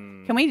 So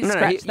can we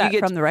scratch that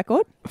from the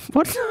record?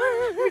 What?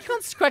 We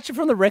can't scratch it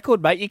from the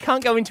record, mate. You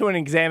can't go into an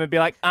exam and be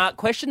like,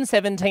 question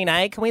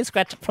 17A, can we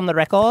scratch it from the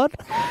record?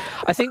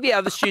 I think the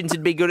other students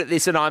would be good at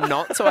this and I'm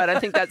not, so I don't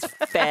think that's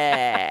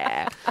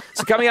fair.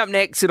 So coming up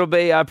next, it'll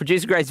be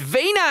producer Grace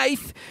v.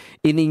 Nath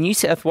in the New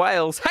South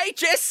Wales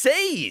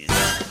HSCs.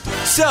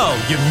 So,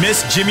 you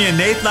missed Jimmy and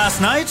Nate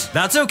last night?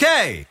 That's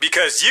okay,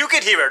 because you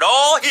could hear it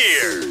all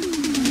here.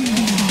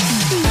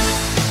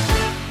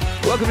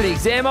 Welcome to the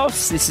Exam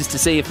Offs. This is to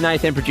see if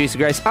Nath and producer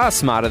Grace are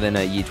smarter than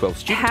a Year 12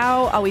 student.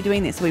 How are we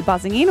doing this? Are we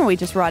buzzing in or are we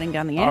just writing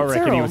down the I answer?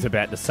 reckon he or- was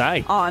about to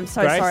say. Oh, I'm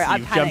so Grace, sorry. I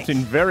you panicked. jumped in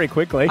very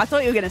quickly. I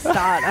thought you were going to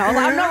start. And I was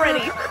like, I'm not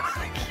ready.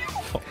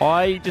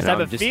 I just No, have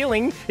a I'm just-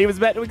 feeling he was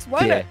about to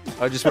explain Yeah, it.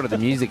 I just wanted the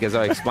music as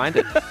I explained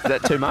it. Is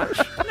that too much?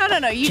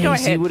 No. You go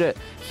Jeez, ahead.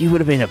 You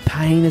would have been a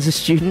pain as a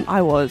student.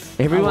 I was.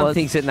 Everyone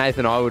thinks that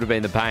Nathan and I would have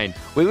been the pain.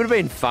 We would have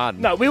been fun.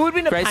 No, we would have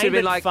been a Grace pain, would have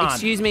been but like, fun.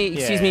 excuse me,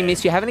 Yeah.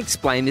 miss, you haven't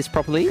explained this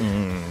properly.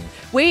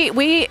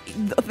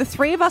 The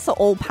three of us are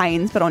all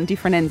pains, but on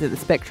different ends of the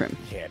spectrum.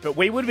 Yeah, but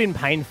we would have been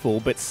painful,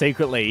 but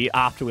secretly,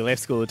 after we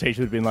left school, the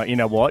teacher would have been like, you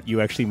know what?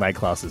 You actually made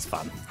classes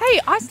fun. Hey,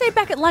 I stayed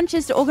back at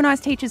lunches to organise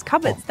teachers'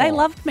 cupboards. They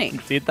loved me.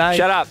 Did they?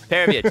 Shut up,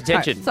 pair of you,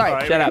 detention.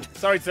 Sorry. Shut up.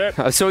 Sorry, sir.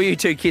 I saw you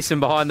two kissing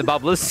behind the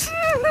bubblers.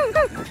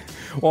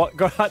 Well,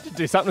 got to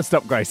do something to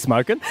stop Grace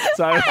smoking.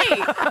 So,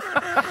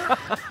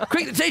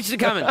 Quick, the teachers are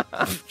coming.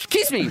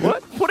 Kiss me.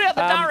 What? Put out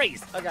the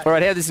durries. Okay. All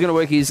right, how this is going to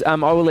work is I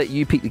will let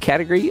you pick the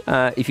category.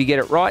 If you get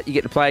it right, you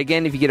get to play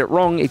again. If you get it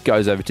wrong, it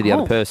goes over to the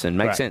other person.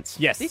 Makes sense?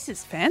 Yes. This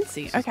is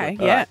fancy. Okay,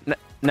 All yeah. right.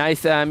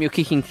 Nath, you're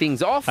kicking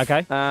things off.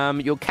 Okay.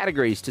 Your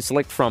categories to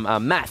select from are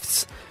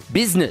maths,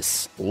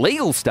 business,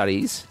 legal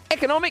studies,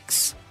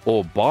 economics,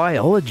 or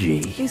biology.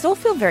 These all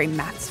feel very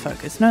maths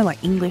focused, no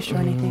like English or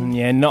anything.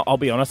 Yeah, no. I'll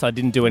be honest. I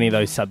didn't do any of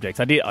those subjects.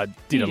 I did a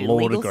You law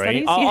did legal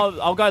degree. studies?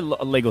 I'll go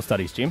legal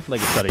studies, Jim.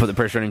 Legal studies. Put the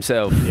pressure on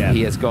himself. Yeah.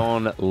 He has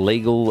gone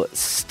legal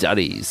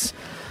studies.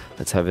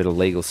 Let's have it a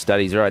legal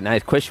studies. All right,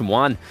 Nath, question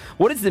 1.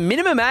 What is the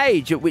minimum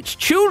age at which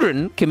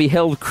children can be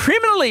held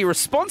criminally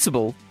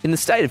responsible in the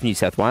state of New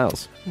South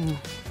Wales?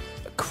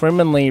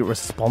 Criminally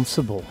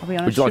responsible. I'll be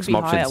honest, Would you like should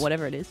some be higher, options?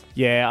 whatever it is.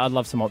 Yeah, I'd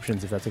love some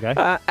options if that's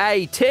okay.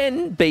 A,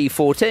 10, B,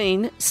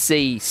 14,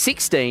 C,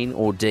 16,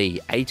 or D,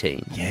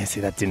 18? Yeah,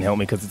 see, that didn't help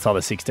me because it's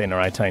either 16 or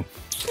 18.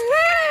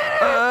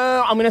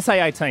 I'm going to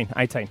say 18.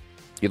 18.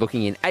 You're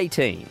looking in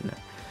 18.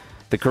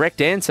 The correct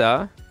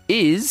answer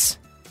is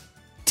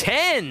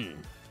 10.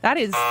 That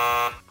is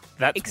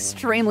That's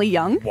extremely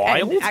young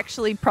wild. and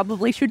actually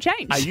probably should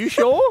change. Are you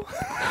sure?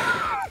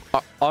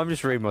 I'm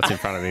just reading what's in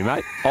front of me,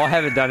 mate. I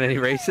haven't done any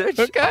research.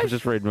 Okay. I'm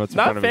just reading what's in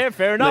No, front of me.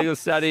 fair enough. Legal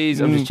studies.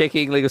 I'm just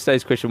checking. Legal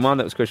studies question 1.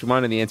 That was question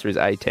 1, and the answer is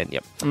A10.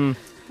 Yep.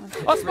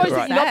 I suppose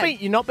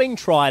Right. you're not being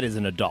tried as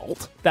an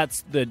adult.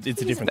 It's a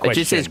different It question.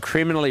 just says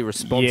criminally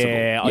responsible.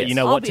 Yeah, Yes. you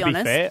know I'll what? be To be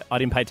honest. fair, I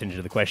didn't pay attention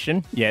to the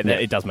question. Yeah, No.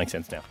 it does make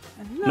sense now.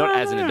 Not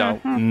as an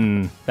adult.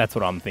 That's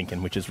what I'm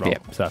thinking, which is wrong. Yeah.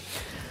 So,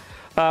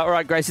 All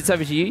right, Grace, it's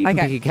over to you. You Okay.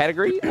 can pick a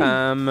category.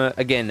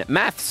 Again,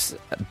 maths,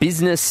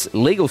 business,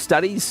 legal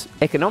studies,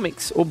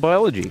 economics, or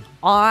biology.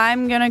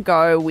 I'm going to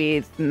go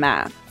with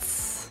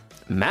maths.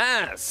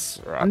 Maths.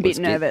 Right, I'm a bit let's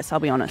get- nervous, I'll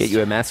be honest. Get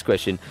you a maths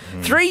question.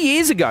 3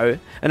 years ago,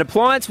 an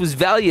appliance was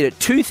valued at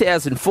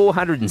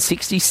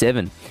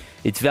 $2,467.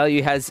 Its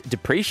value has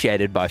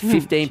depreciated by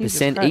 15%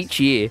 Jesus each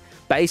year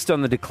based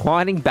on the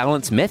declining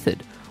balance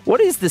method. What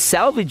is the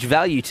salvage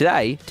value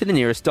today to the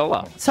nearest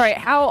dollar? Sorry,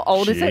 how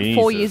old is it?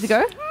 4 years Jesus.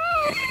 ago?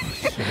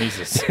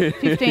 Jesus.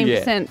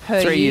 15%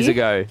 per 3 year. years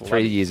ago.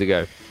 3 years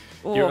ago.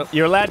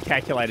 You're allowed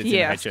calculators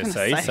Yeah, I in was gonna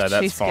HSC, say, so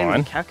that's she's getting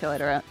fine. the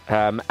calculator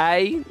out.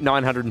 A,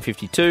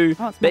 952,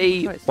 Oh, it's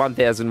B, multiple choice.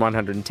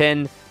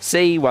 1,110,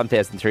 C,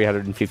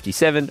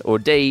 1,357, or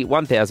D,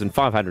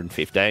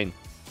 1,515.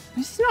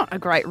 This is not a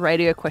great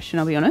radio question,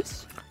 I'll be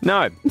honest.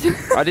 No,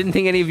 I didn't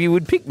think any of you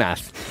would pick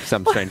math for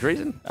some strange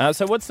reason.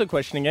 So what's the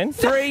question again?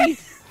 3,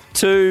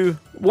 2,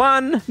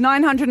 1.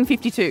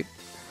 952.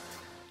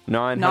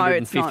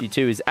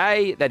 952 is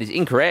A. That is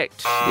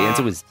incorrect. The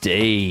answer was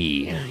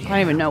D. I don't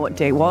even know what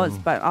D was,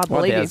 but I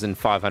believe you.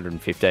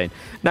 1,515.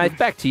 Nath,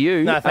 back to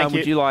you. No, thank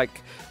Would you. you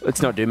like...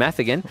 Let's not do math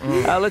again.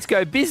 Let's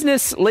go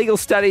business, legal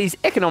studies,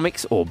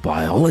 economics, or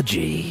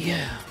biology.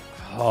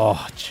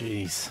 Oh,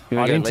 jeez. You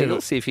want to go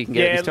legal? See if you can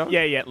get it this time?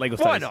 Yeah, legal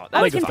Why studies. not? Oh,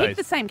 we Legal can pick studies.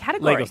 the same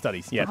category. Legal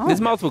studies, yeah. Oh.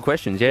 There's multiple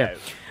questions, yeah.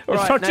 All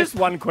It's right, not Nath. just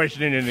one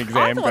question in an I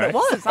exam, thought it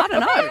Grace. was. I don't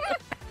know.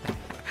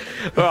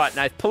 All right,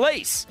 Nath.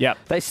 Police. Yep.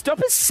 They stop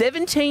a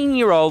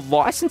 17-year-old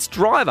licensed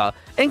driver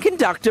and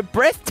conduct a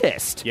breath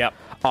test. Yep.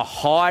 A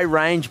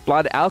high-range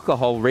blood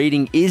alcohol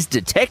reading is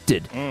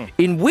detected.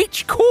 In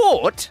which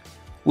court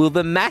will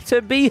the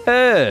matter be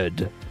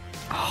heard?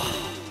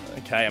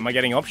 Okay, am I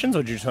getting options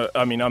or just?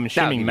 I'm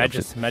assuming No,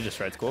 options.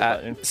 magistrate's court.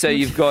 So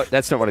you've got...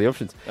 That's not one of the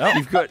options. Oh.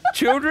 You've got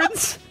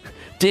children's,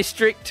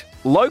 district,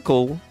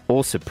 local,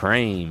 or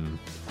supreme.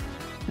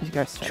 Let's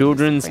go straight to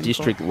Children's, Supreme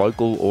district, Court.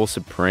 local, or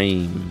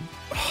supreme.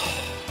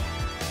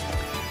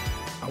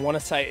 I want to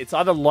say it's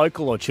either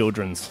local or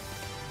children's.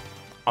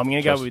 I'm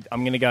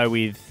gonna go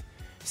with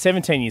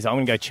 17 years. I'm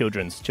gonna go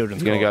children's.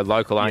 Children's. You're going to court. go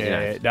local, aren't you?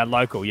 Yeah, Nath? no,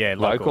 local. Yeah,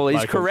 Local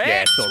is correct.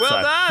 Yeah, thought well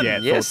so. done. Yeah,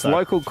 thought yes, so.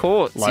 local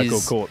courts. Local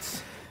is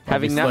courts.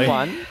 Having that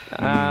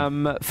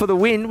obviously. one. For the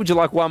win, would you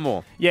like one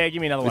more? Yeah,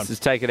 give me another one. Let's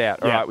just take it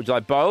out. All Yeah. right. Would you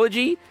like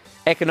biology,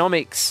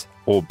 economics,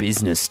 or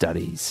business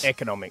studies?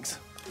 Economics.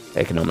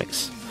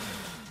 Economics.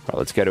 Right,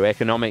 let's go to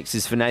economics.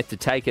 This is for Nath to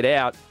take it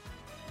out.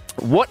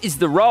 What is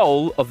the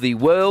role of the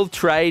World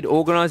Trade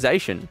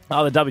Organization?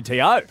 Oh, the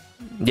WTO.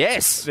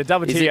 Yes. The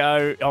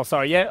WTO. Oh,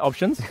 sorry. Yeah,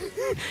 options.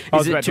 I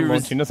was it about to to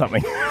launch into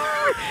something.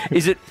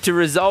 Is it to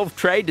resolve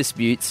trade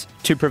disputes,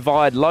 to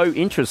provide low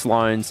interest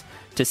loans,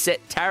 to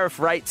set tariff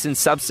rates and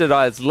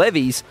subsidise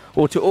levies,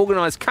 or to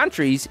organise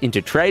countries into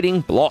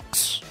trading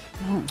blocs?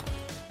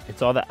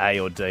 It's either A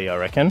or D, I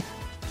reckon.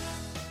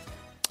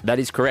 That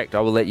is correct.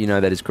 I will let you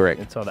know that is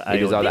correct. It's either A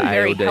It is or either D. A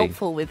Very or D.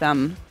 helpful with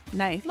Nath.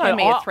 No, Gave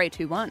me a I- 3,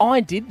 2, 1. I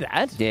did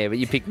that. Yeah, but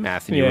you picked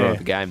math and you Yeah. were on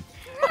the game.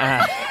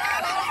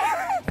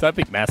 Don't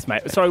pick maths,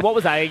 mate. Sorry, what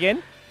was A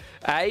again?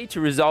 A, to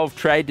resolve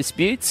trade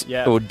disputes,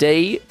 Yeah. or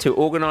D, to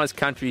organise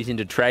countries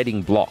into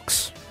trading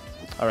blocs.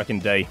 I reckon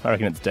D. I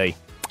reckon it's D.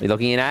 You're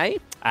looking in A?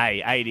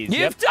 A it is. You've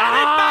yep. done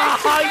it,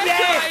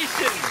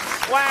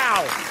 mate!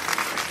 Wow.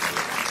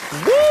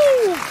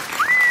 Woo!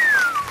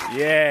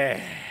 Yeah.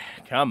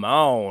 Come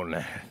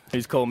on.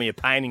 Who's calling me a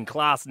pain in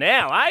class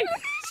now, eh?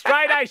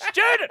 Straight A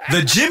student.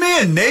 The Jimmy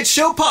and Nate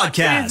Show It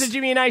podcast. is the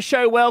Jimmy and Nate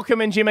Show. Welcome,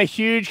 and Jim, a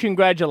huge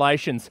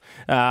congratulations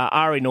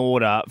are in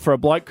order for a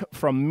bloke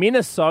from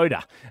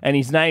Minnesota, and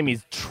his name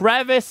is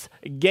Travis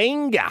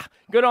Genga.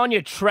 Good on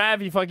you,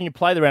 Trav. You fucking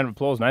play the round of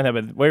applause, Nate.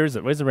 Where is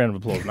it? Where's the round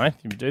of applause, Nate?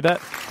 Can you do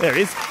that? There it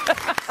is.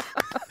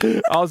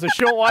 Oh, it's a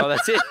short one. Oh,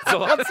 that's it.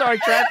 I'm sorry,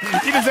 Trav.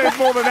 You deserve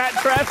more than that,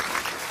 Trav.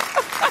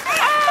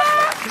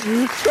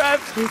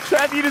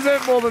 Trav, you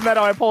deserve more than that.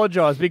 I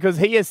apologise, because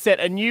he has set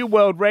a new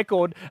world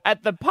record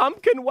at the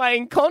pumpkin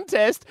weighing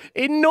contest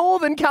in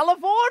Northern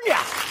California.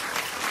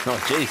 Oh,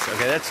 jeez.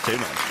 Okay, that's too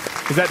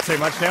much. Is that too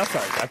much now?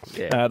 Sorry, Trav.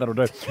 Yeah. That'll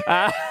do.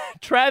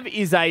 Trav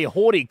is a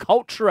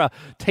horticulture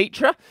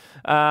teacher,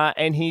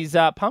 and his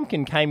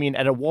pumpkin came in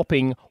at a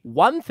whopping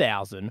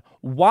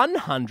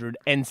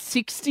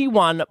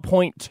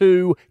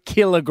 1,161.2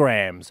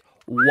 kilograms.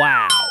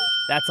 Wow.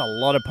 That's a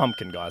lot of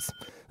pumpkin, guys.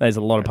 There's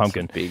a lot of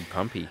pumpkin. Big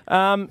pumpy.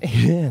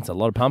 Yeah, it's a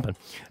lot of pumpkin.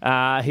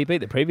 He beat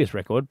the previous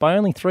record by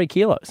only 3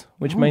 kilos,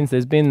 which means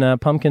there's been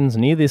pumpkins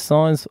near this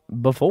size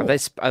before.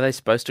 Are they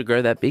supposed to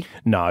grow that big?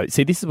 No.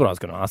 See, this is what I was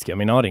going to ask you. I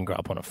mean, I didn't grow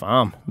up on a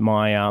farm.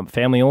 My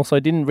family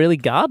also didn't really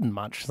garden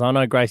much. So I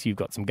know, Grace, you've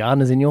got some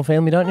gardeners in your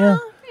family, don't you?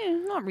 Yeah,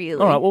 not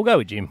really. All right, we'll go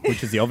with Jim,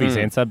 which is the obvious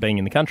answer, being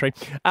in the country.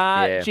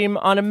 Jim,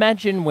 I'd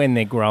imagine when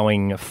they're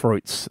growing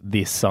fruits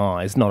this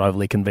size, not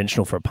overly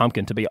conventional for a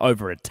pumpkin to be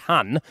over a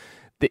ton,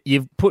 that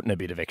you've put in a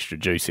bit of extra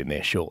juice in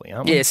there, surely,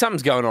 aren't we? Yeah,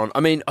 something's going on. I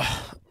mean,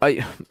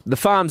 the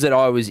farms that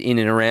I was in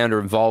and around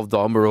or involved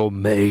on were all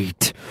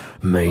meat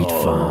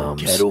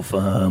farms. Cattle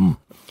farm.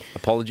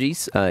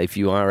 Apologies if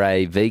you are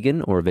a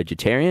vegan or a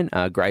vegetarian.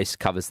 Grace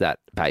covers that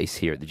base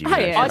here at the Jimmy.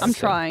 Hey, I'm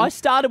trying. I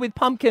started with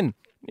pumpkin.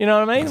 You know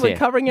what I mean? We're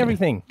covering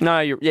everything.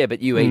 No,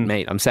 but you eat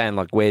meat. I'm saying,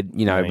 like, where,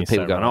 people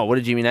so going, right. oh, what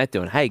did Jimmy Nate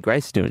doing? Hey,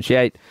 Grace is doing. She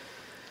ate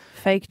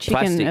fake chicken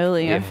plastic.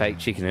 earlier. Yeah, fake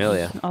chicken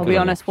earlier. I'll be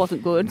honest,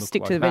 wasn't good.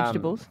 Stick to the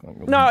vegetables.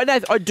 No,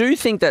 I do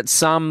think that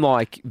some,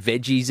 like,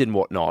 veggies and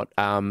whatnot,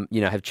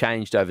 have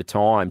changed over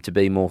time to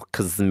be more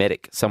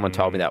cosmetic. Someone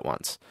told me that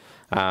once.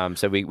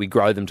 So we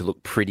grow them to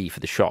look pretty for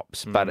the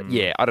shops. But,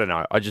 yeah, I don't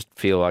know. I just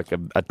feel like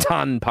a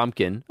ton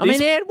pumpkin. I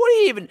mean, Ed,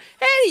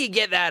 how do you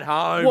get that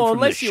home Well, from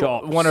unless the you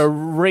shops? want to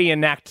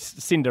reenact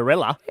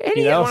Cinderella. How do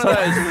you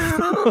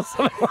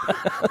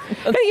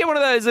get one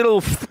of those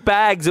little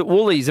bags at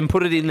Woolies and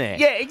put it in there?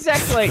 Yeah,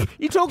 exactly.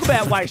 You talk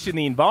about wasting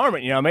the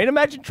environment, you know what I mean?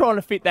 Imagine trying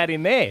to fit that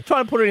in there.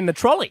 Trying to put it in the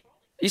trolley.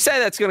 You say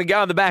that's going to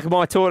go in the back of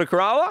my Toyota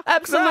Corolla?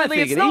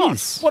 Absolutely, it's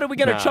not. What are we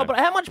going to chop it?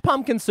 How much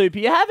pumpkin soup are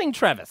you having,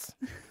 Travis?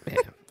 Yeah,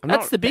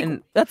 that's a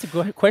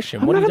good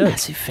question. I'm What not do you a do?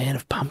 massive fan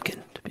of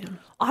pumpkin, to be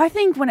honest. I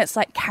think when it's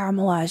like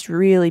caramelized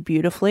really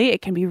beautifully,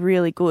 it can be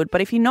really good.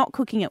 But if you're not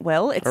cooking it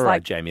well, it's All right,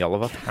 like Jamie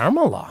Oliver.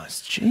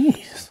 Caramelized,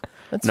 jeez.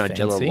 That's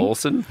Nigella fancy.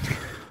 Lawson.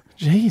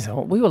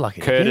 Jeez, we were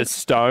lucky. Curtis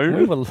Stone.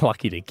 We were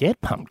lucky to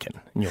get pumpkin,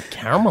 and you're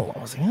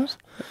caramelising it.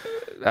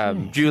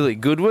 Julie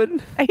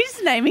Goodwin. Are you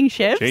just naming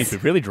chefs? Jeez,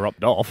 we've really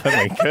dropped off,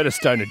 haven't we? Curtis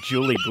Stone and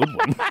Julie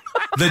Goodwin.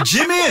 The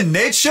Jimmy and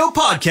Nate Show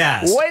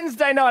podcast.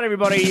 Wednesday night,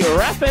 everybody,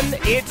 wrapping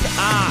it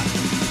up.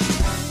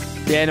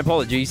 Yeah, and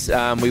apologies.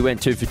 We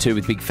went 2 for 2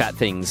 with big fat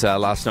things.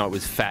 Last night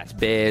was fat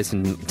bears,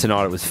 and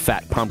tonight it was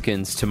fat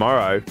pumpkins.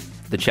 Tomorrow,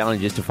 the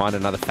challenge is to find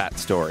another fat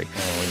story.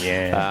 Oh,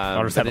 yeah.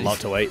 I'll just have a lot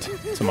to eat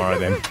tomorrow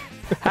then.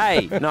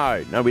 Hey,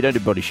 no, we don't do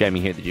body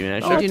shaming here at the Jimmy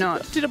Nate Show. We do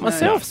not. Did it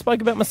myself.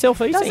 Spoke about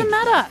myself eating. Doesn't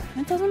matter.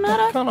 It doesn't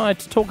matter. Can't I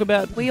talk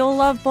about We all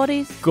love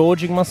bodies.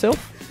 gorging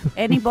myself?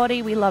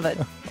 Anybody, we love it.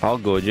 I'll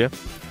gorge you.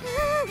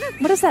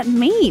 What does that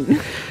mean?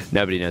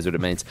 Nobody knows what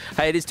it means.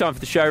 Hey, it is time for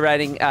the show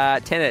rating. 10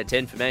 out of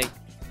 10 for me.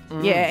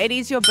 Yeah, it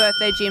is your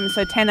birthday, Jim,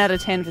 so 10 out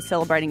of 10 for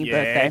celebrating your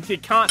birthday.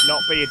 It can't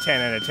not be a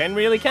 10 out of 10,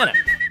 really, can it?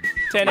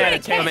 10 out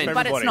of 10 Can, for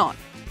but everybody. it's not.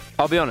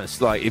 I'll be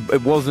honest, like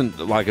it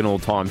wasn't like an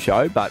all-time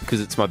show, but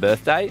because it's my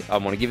birthday, I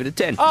want to give it a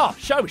 10. Oh,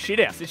 show a shit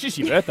house. It's just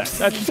your birthday.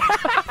 That's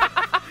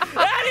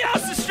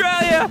Adios,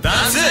 Australia!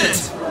 That's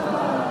it.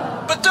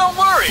 But don't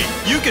worry,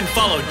 you can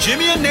follow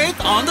Jimmy and Nate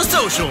on the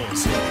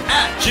socials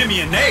at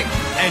Jimmy and Nate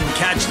and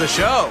catch the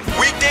show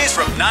weekdays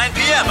from 9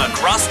 p.m.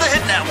 across the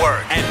Hit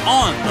Network and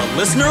on the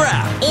Listener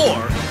app.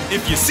 Or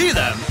if you see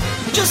them,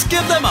 just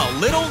give them a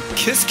little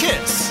kiss.